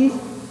property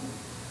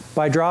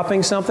by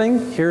dropping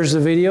something. Here's the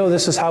video.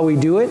 This is how we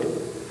do it.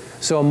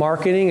 So a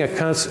marketing, a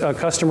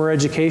customer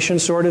education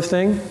sort of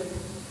thing.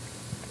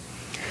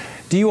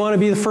 Do you want to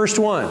be the first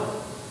one?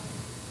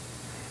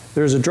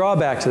 There's a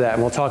drawback to that,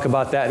 and we'll talk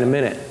about that in a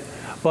minute.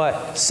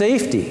 But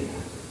safety.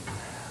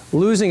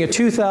 Losing a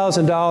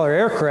 $2,000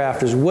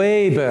 aircraft is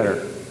way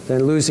better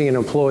than losing an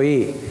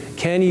employee.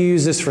 Can you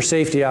use this for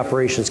safety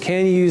operations?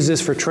 Can you use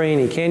this for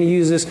training? Can you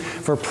use this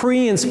for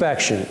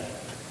pre-inspection?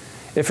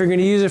 If you're going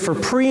to use it for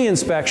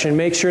pre-inspection,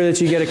 make sure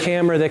that you get a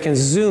camera that can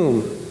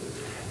zoom.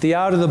 The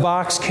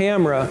out-of-the-box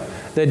camera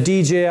that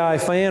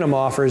DJI Phantom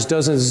offers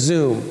doesn't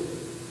zoom.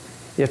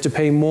 You have to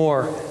pay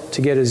more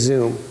to get a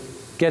zoom.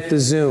 Get the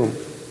zoom.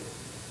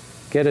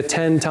 Get a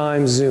 10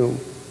 times zoom.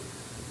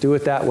 Do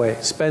it that way.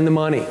 Spend the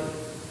money.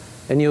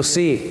 And you'll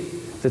see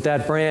that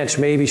that branch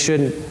maybe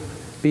shouldn't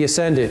be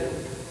ascended.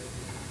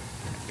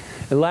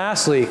 And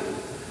lastly,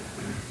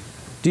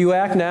 do you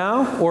act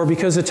now, or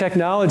because the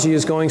technology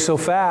is going so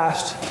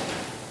fast,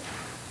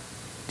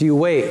 do you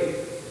wait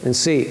and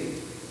see?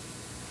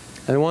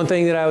 And one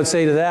thing that I would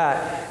say to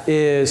that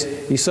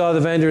is, you saw the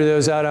vendor that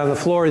was out on the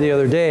floor the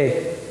other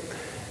day,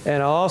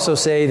 and I'll also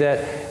say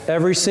that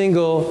every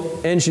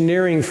single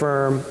engineering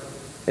firm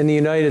in the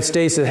United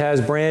States that has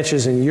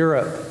branches in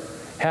Europe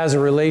has a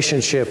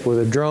relationship with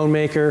a drone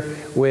maker,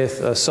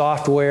 with a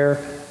software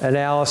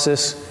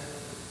analysis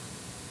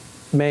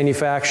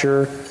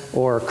manufacturer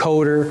or a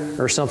coder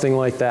or something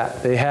like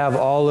that. They have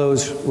all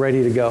those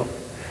ready to go.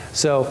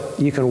 So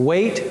you can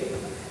wait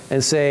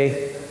and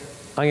say,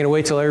 I'm going to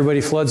wait till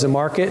everybody floods the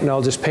market and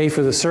I'll just pay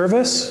for the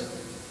service,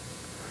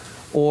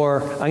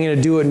 or I'm going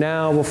to do it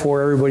now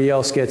before everybody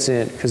else gets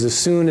in, because as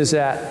soon as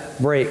that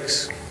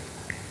breaks,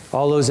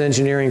 all those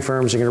engineering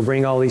firms are going to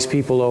bring all these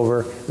people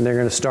over and they're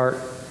going to start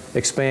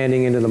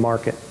expanding into the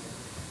market.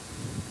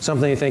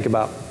 Something to think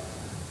about.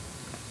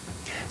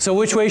 So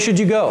which way should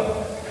you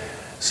go?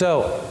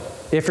 So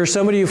if you're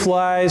somebody who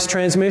flies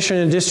transmission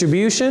and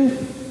distribution,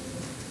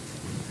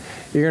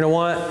 you're going to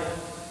want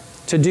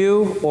to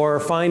do or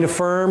find a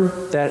firm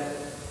that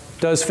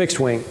does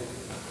fixed wing.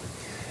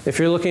 If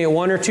you're looking at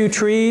 1 or 2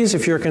 trees,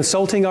 if you're a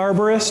consulting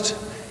arborist,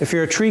 if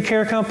you're a tree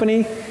care company,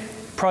 you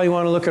probably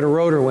want to look at a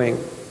rotor wing.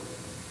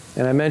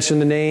 And I mentioned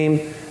the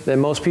name that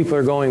most people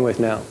are going with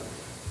now.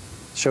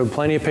 Showed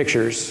plenty of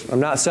pictures. I'm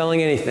not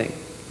selling anything.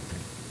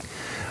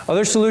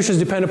 Other solutions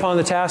depend upon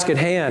the task at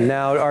hand.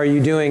 Now, are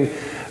you doing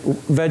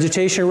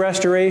vegetation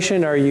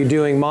restoration? Are you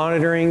doing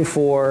monitoring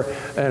for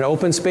an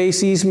open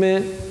space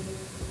easement?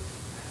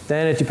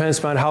 Then it depends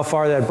upon how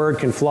far that bird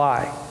can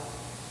fly.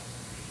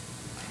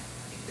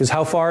 Because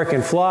how far it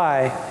can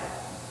fly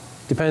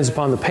depends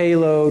upon the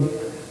payload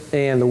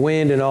and the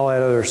wind and all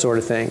that other sort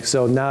of thing.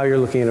 So now you're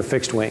looking at a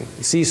fixed wing,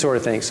 C sort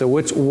of thing. So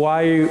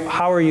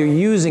how are you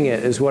using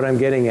it is what I'm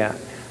getting at.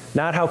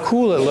 Not how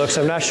cool it looks.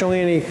 I'm not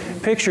showing any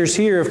pictures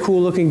here of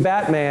cool looking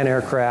Batman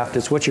aircraft.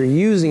 It's what you're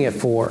using it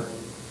for.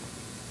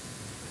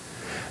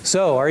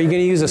 So are you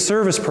going to use a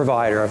service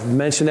provider? I've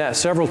mentioned that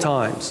several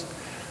times.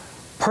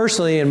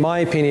 Personally, in my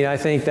opinion, I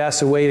think that's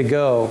the way to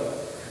go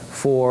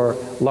for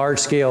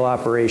large-scale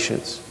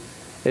operations.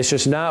 It's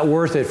just not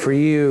worth it for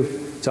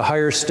you to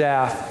hire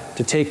staff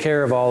to take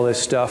care of all this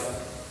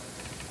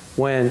stuff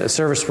when a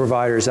service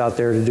provider is out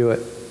there to do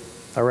it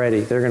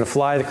already. They're going to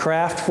fly the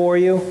craft for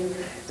you.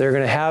 They're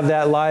going to have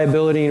that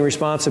liability and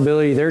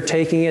responsibility. They're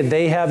taking it.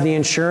 They have the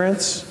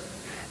insurance.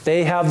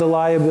 They have the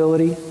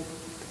liability.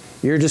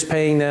 You're just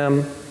paying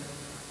them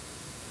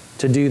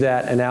to do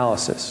that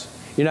analysis.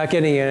 You're not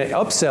getting any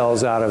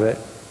upsells out of it.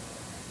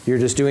 You're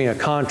just doing a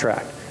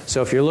contract.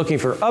 So if you're looking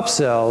for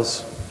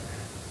upsells,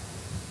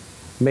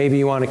 maybe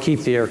you want to keep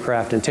the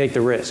aircraft and take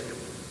the risk.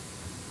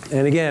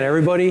 And again,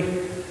 everybody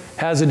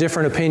has a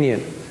different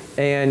opinion.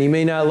 And you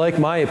may not like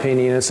my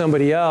opinion, and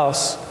somebody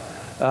else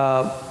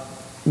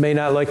may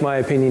not like my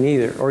opinion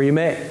either. Or you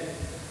may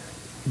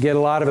get a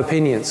lot of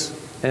opinions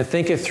and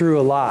think it through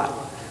a lot,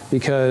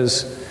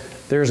 because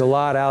there's a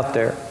lot out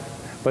there.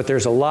 But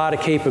there's a lot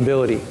of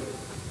capability,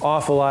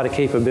 awful lot of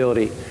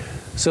capability.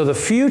 So the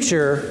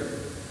future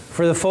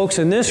for the folks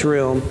in this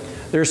room,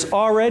 there's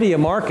already a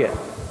market.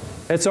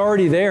 It's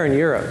already there in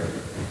Europe.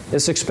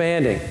 It's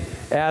expanding.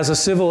 As the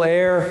civil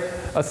air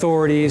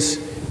authorities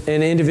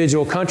in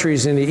individual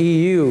countries in the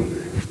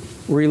EU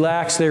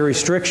relax their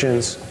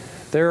restrictions,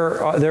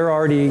 they're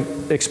already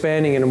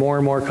expanding into more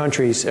and more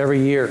countries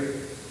every year.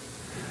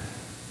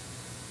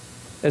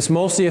 It's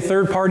mostly a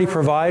third-party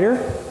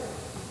provider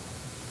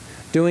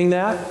doing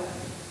that,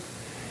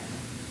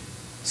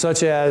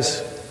 such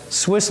as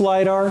Swiss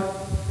LiDAR,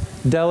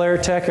 Dell Air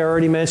Tech, I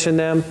already mentioned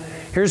them.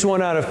 Here's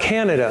one out of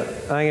Canada.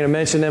 I'm going to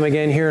mention them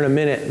again here in a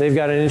minute. They've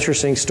got an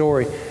interesting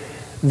story.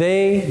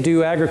 They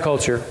do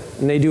agriculture,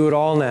 and they do it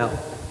all now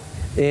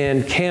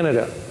in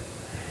Canada.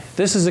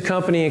 This is a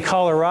company in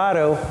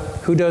Colorado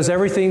who does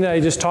everything that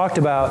I just talked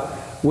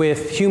about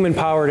with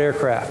human-powered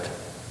aircraft.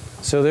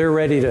 So they're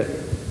ready to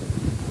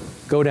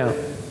go down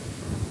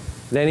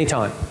at any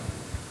time.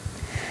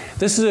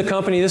 This is a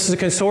company, this is a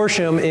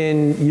consortium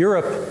in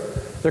Europe.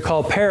 They're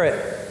called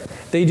Parrot.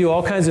 They do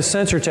all kinds of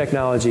sensor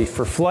technology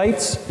for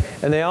flights,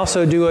 and they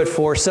also do it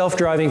for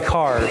self-driving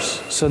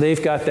cars. So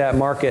they've got that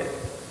market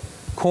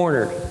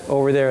cornered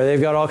over there.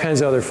 They've got all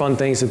kinds of other fun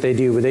things that they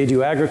do, but they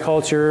do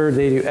agriculture,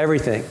 they do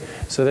everything.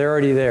 So they're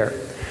already there.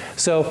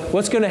 So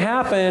what's going to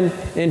happen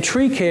in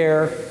tree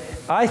care,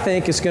 I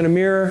think, is going to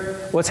mirror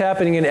what's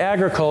happening in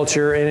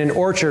agriculture and in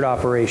orchard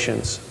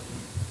operations.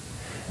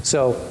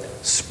 So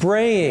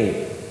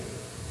spraying,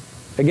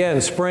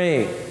 again,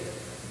 spraying.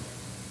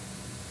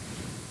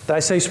 Did I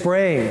say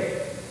spraying?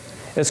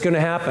 It's going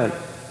to happen.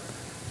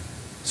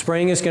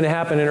 Spraying is going to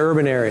happen in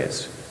urban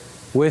areas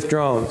with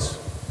drones.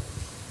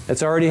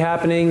 It's already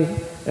happening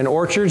in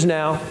orchards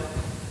now.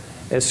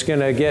 It's going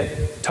to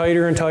get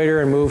tighter and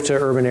tighter and move to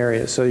urban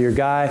areas. So your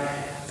guy,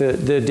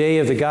 the day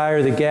of the guy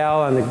or the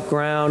gal on the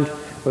ground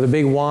with a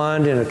big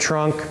wand and a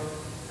trunk,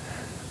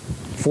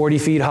 40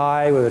 feet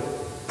high with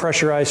a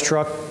pressurized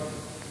truck,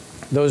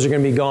 those are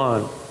going to be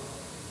gone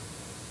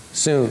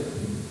soon.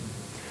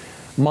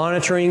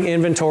 Monitoring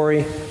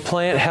inventory,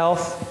 plant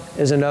health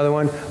is another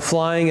one.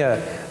 Flying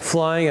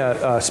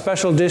a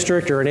special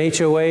district or an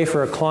HOA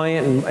for a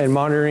client and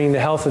monitoring the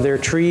health of their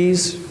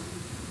trees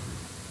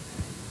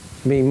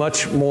be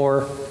much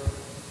more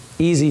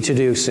easy to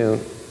do soon.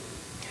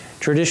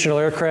 Traditional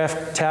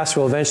aircraft tasks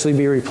will eventually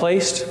be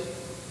replaced.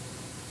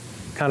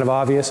 Kind of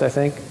obvious, I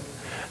think.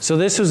 So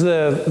this was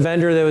the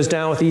vendor that was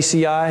down with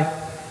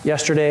ECI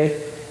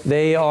yesterday.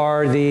 They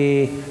are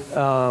the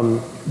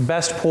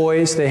best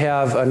poised. They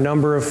have a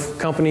number of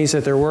companies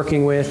that they're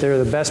working with.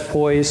 They're the best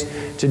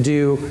poised to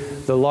do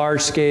the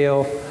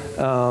large-scale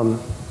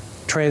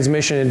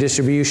transmission and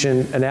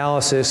distribution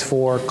analysis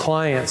for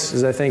clients,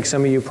 as I think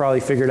some of you probably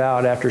figured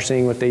out after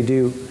seeing what they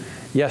do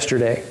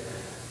yesterday.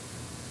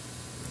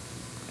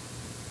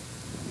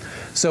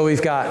 So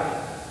we've got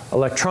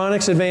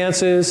electronics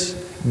advances,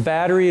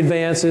 battery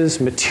advances,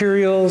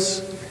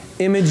 materials,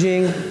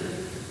 imaging.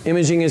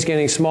 Imaging is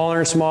getting smaller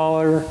and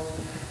smaller.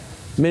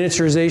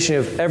 Miniaturization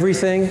of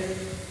everything.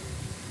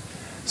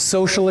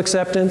 Social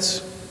acceptance.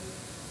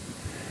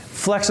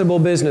 Flexible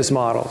business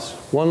models.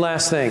 One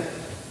last thing.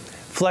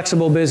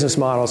 Flexible business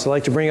models. I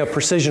like to bring up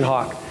Precision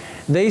Hawk.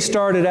 They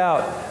started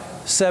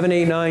out 7,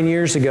 8, 9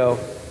 years ago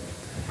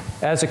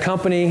as a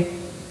company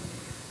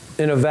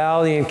in a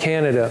valley in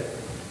Canada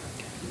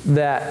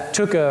that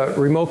took a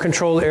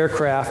remote-controlled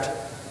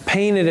aircraft,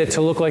 painted it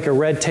to look like a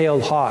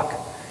red-tailed hawk,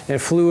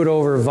 and flew it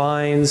over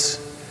vines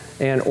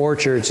and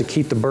orchards to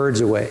keep the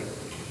birds away.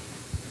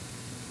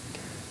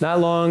 Not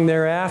long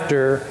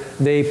thereafter,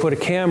 they put a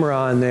camera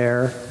on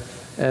there,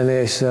 and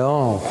they said,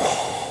 oh,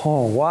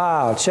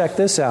 wow, check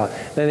this out.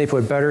 Then they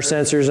put better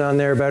sensors on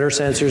there, better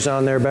sensors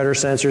on there, better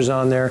sensors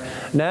on there.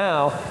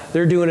 Now,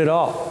 they're doing it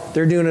all.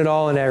 They're doing it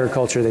all in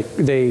agriculture.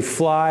 They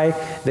fly,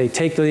 they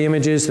take the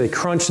images, they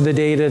crunch the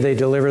data, they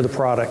deliver the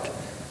product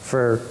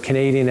for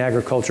Canadian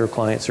agricultural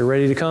clients. They're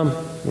ready to come.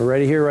 We're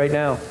ready here right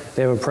now.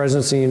 They have a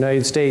presence in the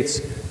United States.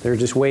 They're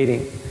just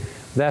waiting.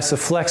 That's the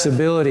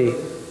flexibility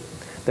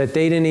that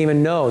they didn't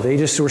even know. They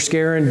just were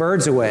scaring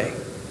birds away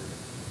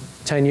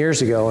 10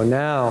 years ago, and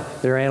now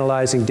they're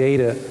analyzing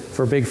data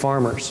for big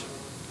farmers.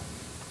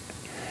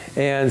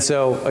 And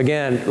so,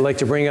 again, I'd like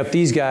to bring up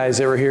these guys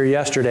that were here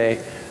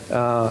yesterday.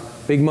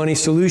 Big money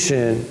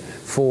solution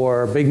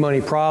for big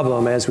money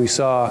problem, as we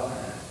saw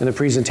in the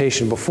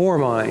presentation before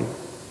mine.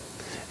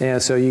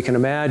 And so you can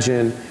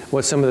imagine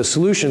what some of the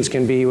solutions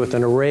can be with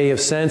an array of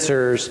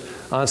sensors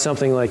on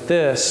something like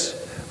this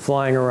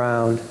flying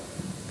around.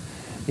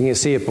 You can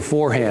see it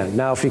beforehand.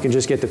 Now if you can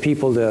just get the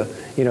people to,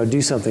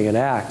 do something and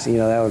act,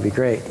 that would be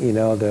great.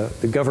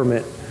 The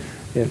government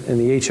and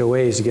the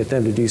HOAs, to get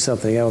them to do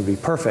something, that would be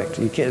perfect.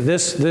 You can't,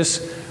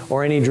 this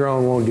or any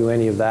drone won't do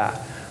any of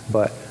that.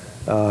 But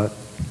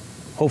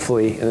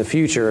hopefully in the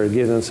future it'll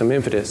give them some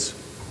impetus.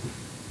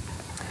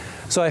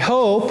 So I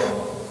hope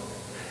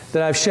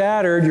that I've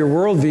shattered your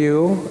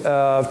worldview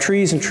of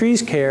trees and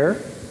trees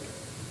care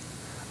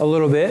a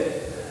little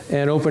bit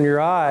and opened your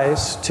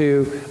eyes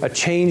to a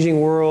changing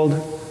world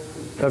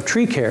of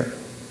tree care.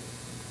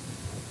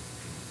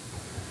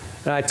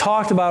 And I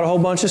talked about a whole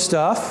bunch of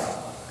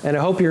stuff, and I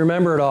hope you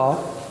remember it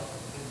all.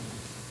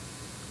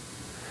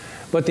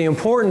 But the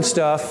important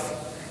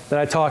stuff that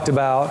I talked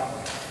about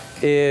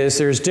is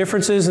there's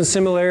differences and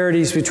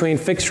similarities between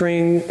fixed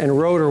wing and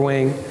rotor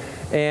wing,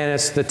 and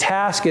it's the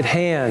task at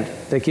hand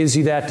that gives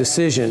you that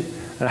decision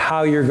and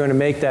how you're going to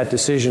make that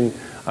decision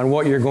on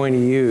what you're going to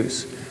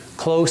use.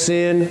 Close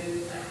in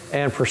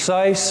and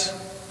precise,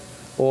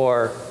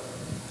 or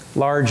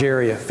large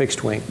area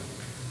fixed wing.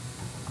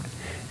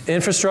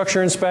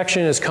 Infrastructure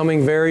inspection is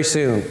coming very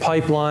soon.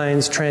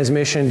 Pipelines,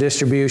 transmission,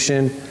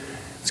 distribution,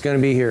 it's going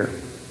to be here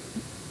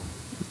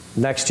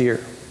next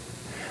year.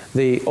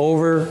 The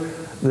over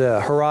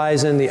the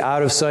horizon, the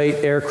out of sight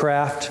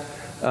aircraft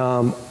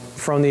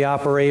from the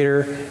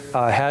operator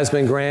has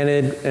been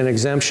granted an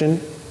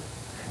exemption.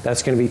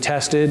 That's going to be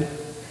tested,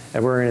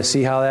 and we're going to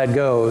see how that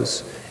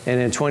goes. And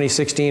in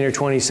 2016 or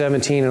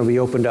 2017, it'll be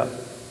opened up,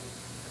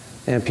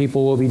 and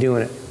people will be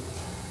doing it.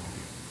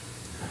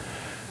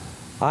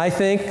 I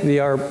think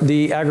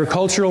the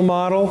agricultural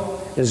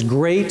model is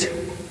great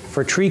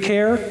for tree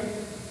care.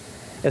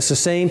 It's the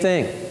same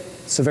thing.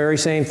 It's the very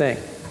same thing.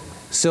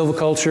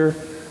 Silviculture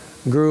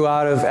grew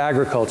out of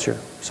agriculture,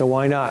 so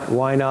why not?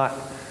 Why not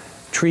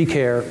tree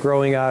care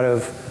growing out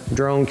of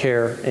drone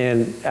care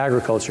and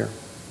agriculture?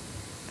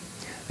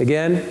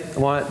 Again, I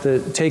want the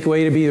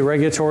takeaway to be the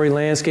regulatory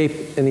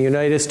landscape in the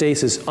United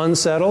States is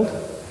unsettled.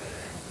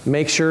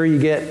 Make sure you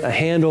get a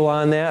handle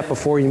on that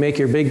before you make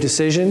your big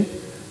decision,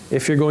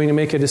 if you're going to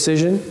make a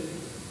decision.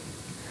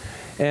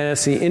 And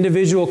it's the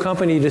individual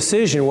company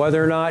decision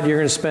whether or not you're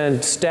going to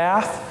spend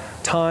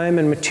staff, time,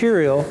 and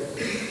material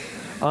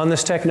on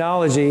this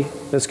technology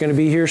that's going to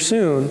be here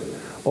soon,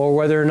 or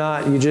whether or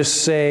not you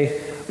just say,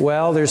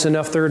 well, there's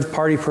enough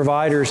third-party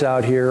providers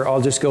out here,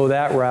 I'll just go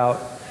that route,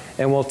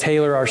 and we'll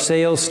tailor our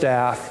sales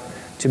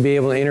staff to be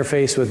able to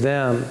interface with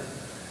them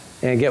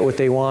and get what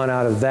they want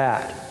out of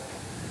that.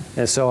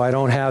 And so I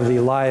don't have the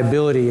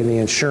liability and the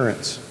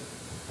insurance.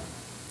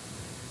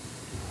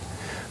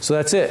 So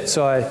that's it.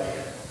 So I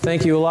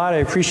thank you a lot. I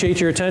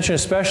appreciate your attention,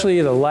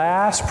 especially the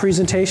last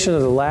presentation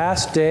of the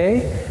last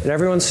day, and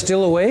everyone's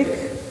still awake,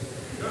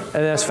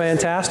 and that's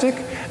fantastic.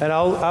 And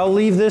I'll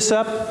leave this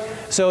up.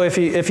 So if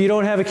you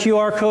don't have a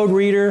QR code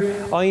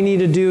reader, all you need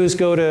to do is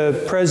go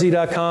to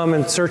Prezi.com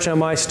and search on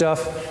my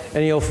stuff,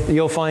 and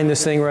you'll find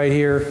this thing right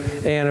here.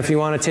 And if you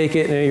want to take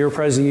it and you're a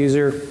Prezi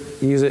user,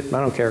 use it. I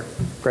don't care.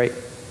 Great.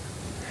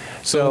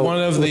 So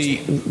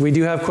we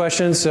do have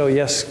questions, so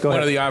yes, go ahead.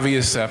 One of the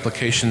obvious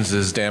applications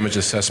is damage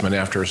assessment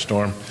after a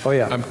storm. Oh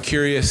yeah. I'm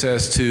curious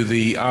as to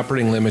the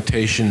operating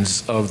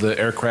limitations of the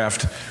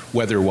aircraft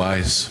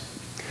weather-wise.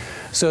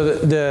 So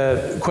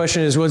the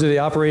question is, what are the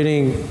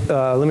operating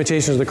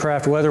limitations of the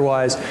craft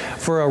weather-wise?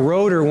 For a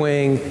rotor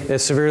wing,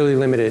 it's severely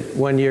limited.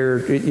 When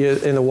you're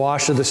in the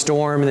wash of the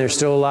storm and there's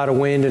still a lot of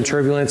wind and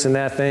turbulence in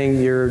that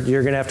thing, you're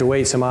going to have to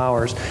wait some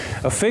hours.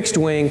 A fixed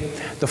wing,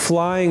 the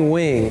flying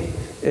wing,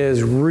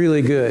 is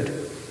really good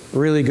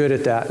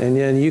at that. And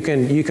then you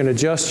can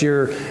adjust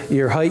your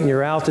height and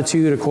your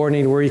altitude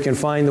according to where you can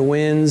find the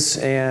winds,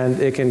 and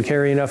it can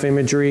carry enough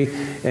imagery,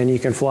 and you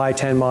can fly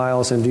 10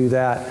 miles and do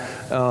that.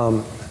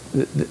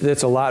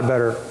 That's a lot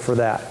better for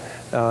that.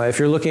 If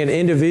you're looking at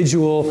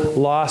individual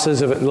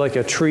losses of like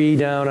a tree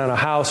down on a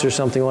house or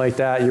something like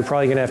that, you're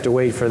probably going to have to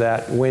wait for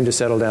that wind to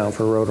settle down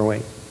for a rotor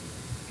wing.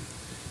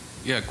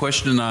 Yeah,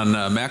 question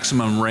on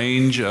maximum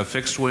range of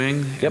fixed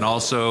wing. Yep. And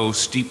also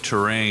steep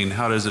terrain.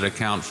 How does it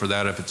account for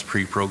that if it's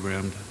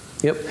pre-programmed?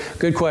 Yep,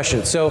 good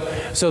question. So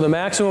the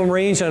maximum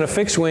range on a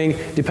fixed wing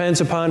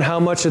depends upon how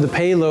much of the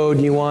payload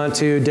you want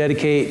to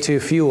dedicate to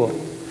fuel.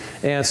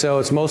 And so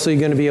it's mostly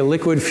going to be a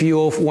liquid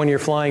fuel when you're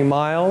flying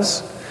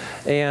miles.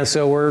 And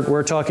so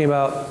we're talking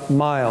about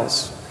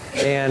miles.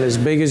 And as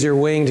big as your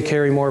wing to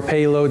carry more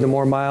payload, the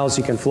more miles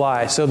you can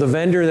fly. So the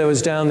vendor that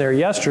was down there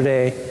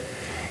yesterday,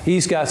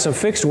 he's got some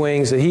fixed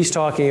wings that he's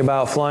talking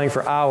about flying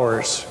for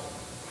hours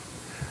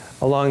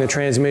along the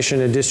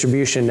transmission and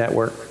distribution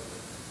network.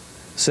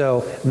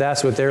 So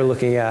that's what they're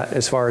looking at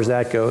as far as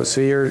that goes.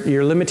 So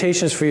your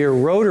limitations for your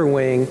rotor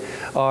wing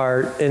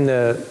are in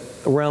the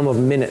realm of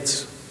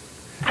minutes.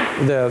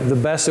 The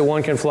best that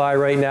one can fly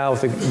right now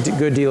with a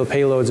good deal of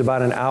payload is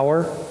about an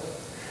hour,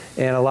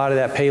 and a lot of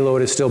that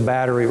payload is still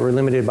battery. We're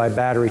limited by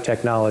battery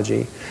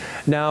technology.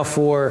 Now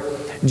for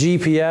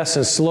GPS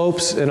and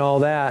slopes and all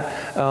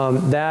that,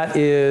 that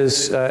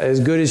is as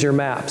good as your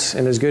maps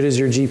and as good as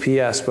your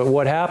GPS. But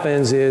what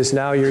happens is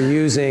now you're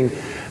using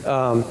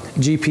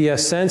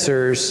GPS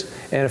sensors,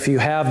 and if you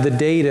have the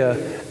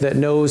data that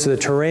knows the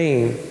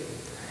terrain,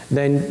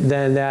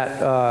 then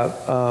that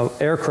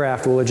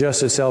aircraft will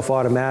adjust itself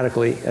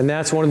automatically. And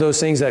that's one of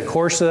those things, that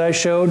course that I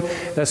showed,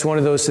 that's one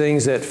of those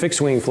things that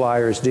fixed-wing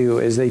flyers do,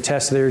 is they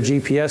test their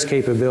GPS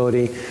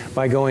capability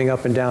by going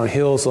up and down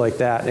hills like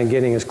that and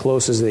getting as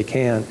close as they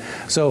can.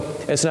 So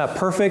it's not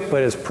perfect,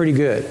 but it's pretty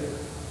good.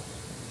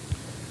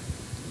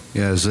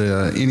 Yeah, is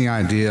there any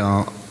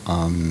idea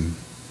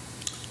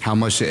how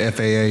much the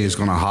FAA is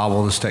going to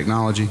hobble this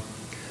technology?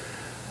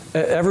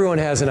 Everyone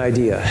has an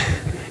idea,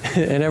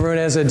 and everyone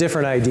has a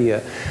different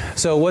idea.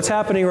 So what's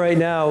happening right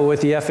now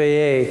with the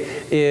FAA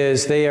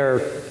is they are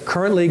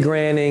currently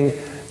granting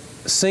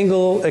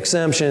single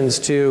exemptions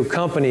to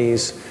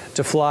companies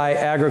to fly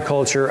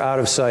agriculture out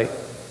of sight,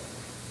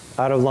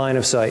 out of line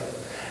of sight.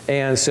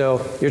 And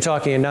so you're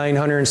talking a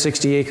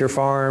 960-acre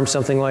farm,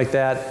 something like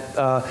that,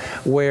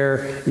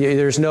 where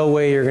there's no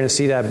way you're going to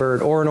see that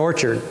bird, or an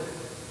orchard.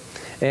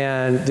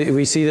 And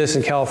we see this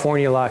in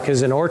California a lot,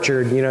 because an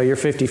orchard, you know, you're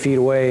 50 feet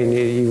away and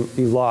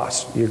you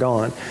lost, you're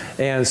gone.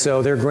 And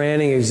so they're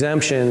granting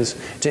exemptions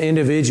to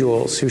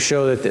individuals who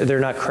show that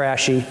they're not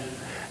crashy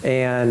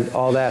and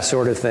all that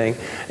sort of thing.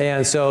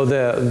 And so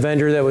the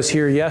vendor that was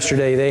here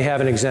yesterday, they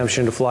have an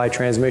exemption to fly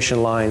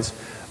transmission lines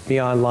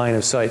beyond line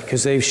of sight,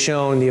 because they've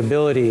shown the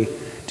ability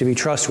to be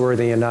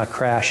trustworthy and not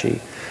crashy.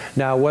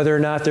 Now, whether or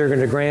not they're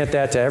going to grant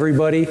that to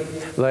everybody,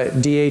 like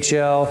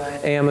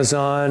DHL,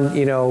 Amazon,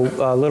 you know,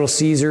 Little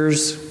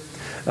Caesars,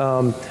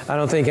 I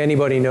don't think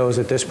anybody knows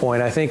at this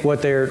point. I think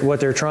what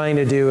they're trying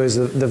to do is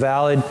the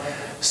valid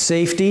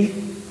safety.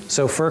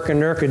 So FERC and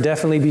NERC could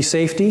definitely be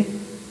safety,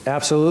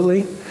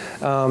 absolutely.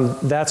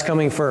 That's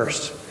coming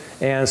first.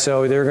 And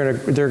so they're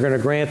going to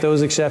grant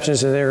those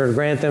exceptions, and they're going to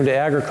grant them to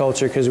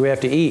agriculture because we have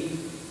to eat.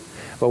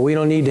 But we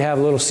don't need to have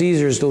Little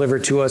Caesars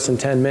delivered to us in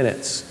 10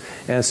 minutes.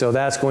 And so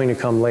that's going to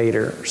come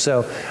later.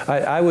 So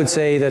I would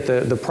say that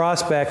the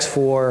prospects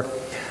for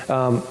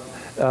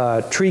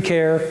tree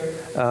care,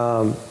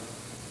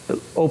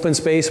 open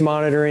space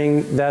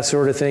monitoring, that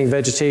sort of thing,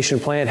 vegetation,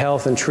 plant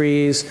health, and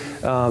trees,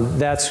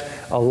 that's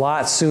a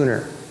lot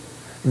sooner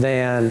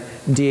than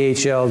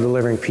DHL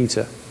delivering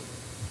pizza.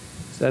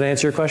 Does that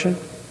answer your question?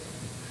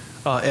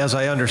 As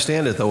I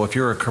understand it, though, if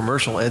you're a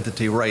commercial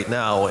entity right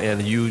now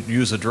and you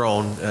use a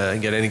drone and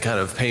get any kind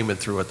of payment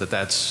through it,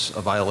 that's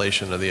a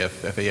violation of the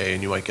FAA,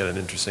 and you might get an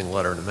interesting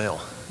letter in the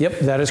mail. Yep,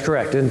 that is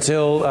correct.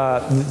 Until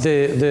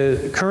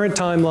the current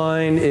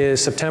timeline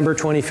is September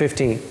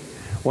 2015,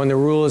 when the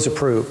rule is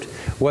approved.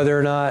 Whether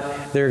or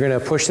not they're going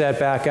to push that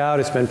back out,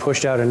 it's been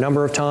pushed out a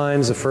number of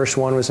times. The first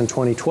one was in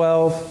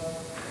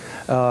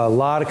 2012. A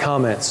lot of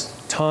comments.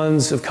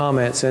 Tons of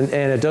comments, and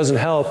it doesn't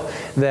help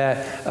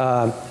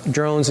that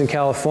drones in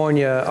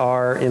California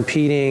are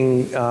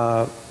impeding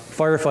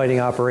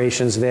firefighting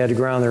operations. They had to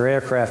ground their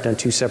aircraft on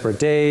 2 separate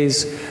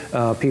days.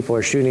 People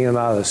are shooting them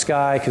out of the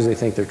sky because they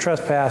think they're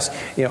trespass,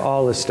 you know,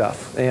 all this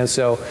stuff. And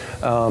so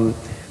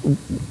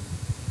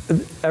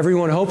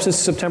everyone hopes it's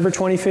September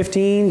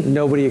 2015.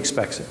 Nobody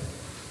expects it.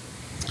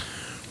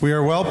 We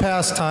are well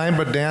past time,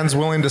 but Dan's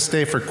willing to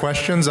stay for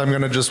questions. I'm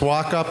going to just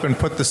walk up and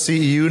put the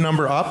CEU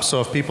number up, so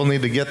if people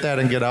need to get that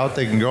and get out,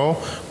 they can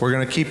go. We're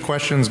going to keep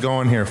questions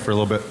going here for a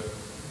little bit.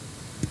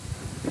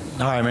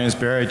 Hi, my name is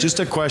Barry.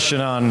 Just a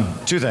question on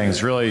two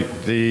things, really.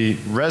 The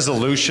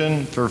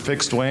resolution for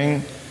fixed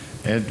wing,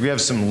 and we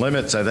have some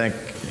limits, I think,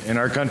 in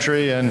our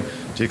country, and do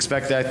you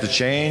expect that to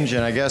change?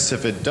 And I guess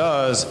if it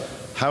does,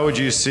 how would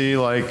you see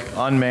like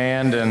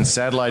unmanned and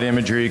satellite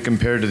imagery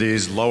compared to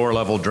these lower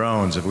level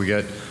drones if we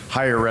get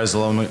higher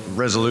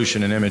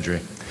resolution in imagery?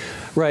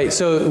 Right,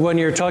 so when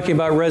you're talking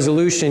about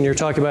resolution, you're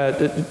talking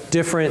about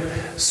different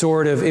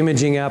sort of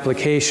imaging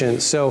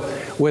applications. So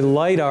with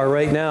LiDAR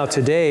right now,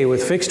 today,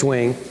 with fixed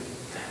wing,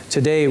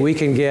 today we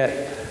can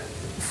get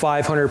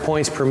 500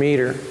 points per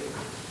meter,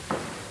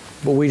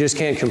 but we just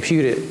can't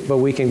compute it, but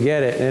we can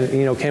get it, and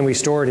you know, can we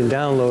store it and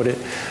download it?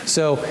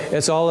 So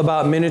it's all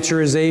about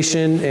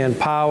miniaturization and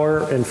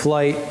power and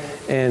flight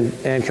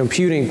and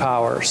computing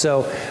power.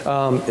 So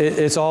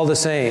it's all the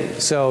same.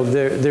 So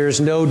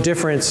there's no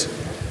difference.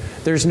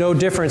 There's no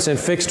difference in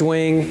fixed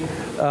wing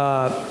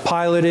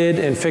piloted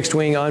and fixed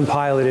wing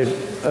unpiloted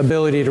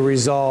ability to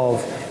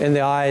resolve in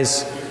the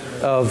eyes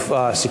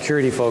of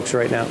security folks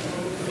right now.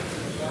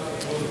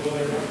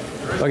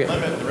 Okay.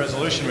 Limit the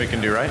resolution we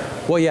can do, right?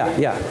 Well, yeah.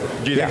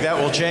 Do you think that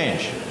will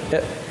change?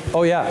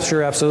 Oh yeah,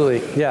 sure,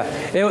 absolutely, yeah.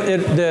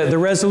 The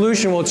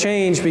resolution will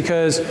change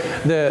because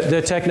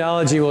the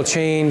technology will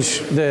change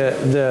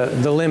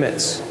the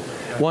limits.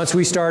 Once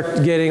we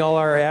start getting all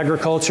our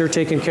agriculture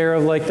taken care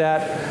of like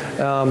that,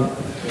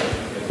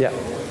 yeah.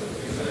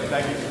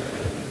 Thank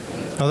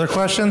you. Other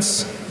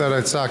questions? Thought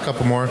I saw a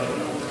couple more.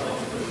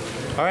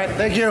 All right,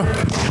 thank you.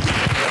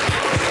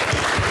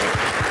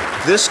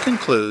 This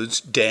concludes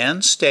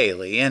Dan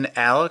Staley and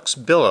Alex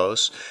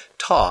Bilous'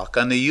 talk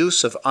on the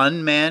use of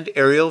unmanned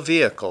aerial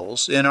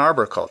vehicles in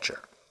arboriculture.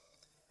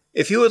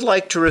 If you would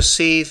like to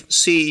receive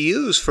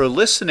CEUs for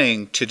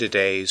listening to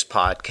today's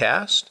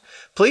podcast,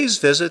 please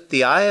visit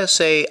the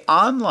ISA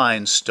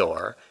online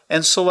store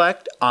and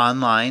select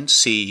Online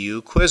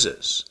CEU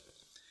Quizzes.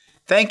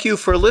 Thank you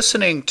for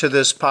listening to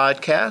this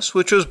podcast,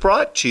 which was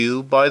brought to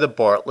you by the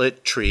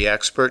Bartlett Tree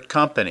Expert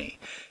Company,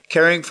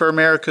 caring for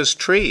America's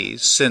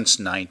trees since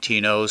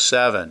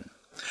 1907.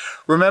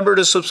 Remember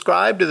to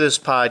subscribe to this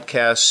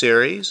podcast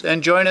series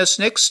and join us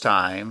next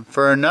time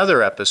for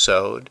another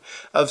episode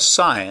of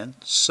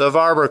Science of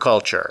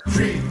Arboriculture.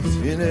 Trees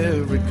in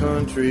every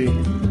country.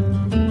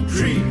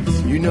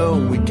 Trees, you know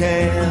we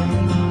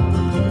can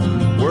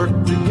work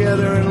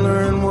together and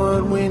learn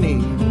what we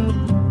need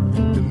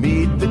to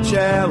meet the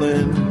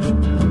challenge.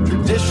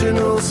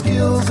 Traditional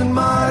skills and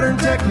modern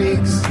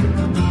techniques.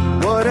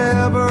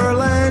 Whatever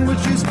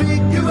language you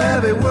speak, you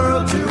have a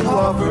world to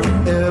offer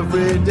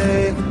every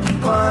day.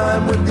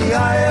 Climb with the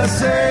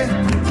ISA.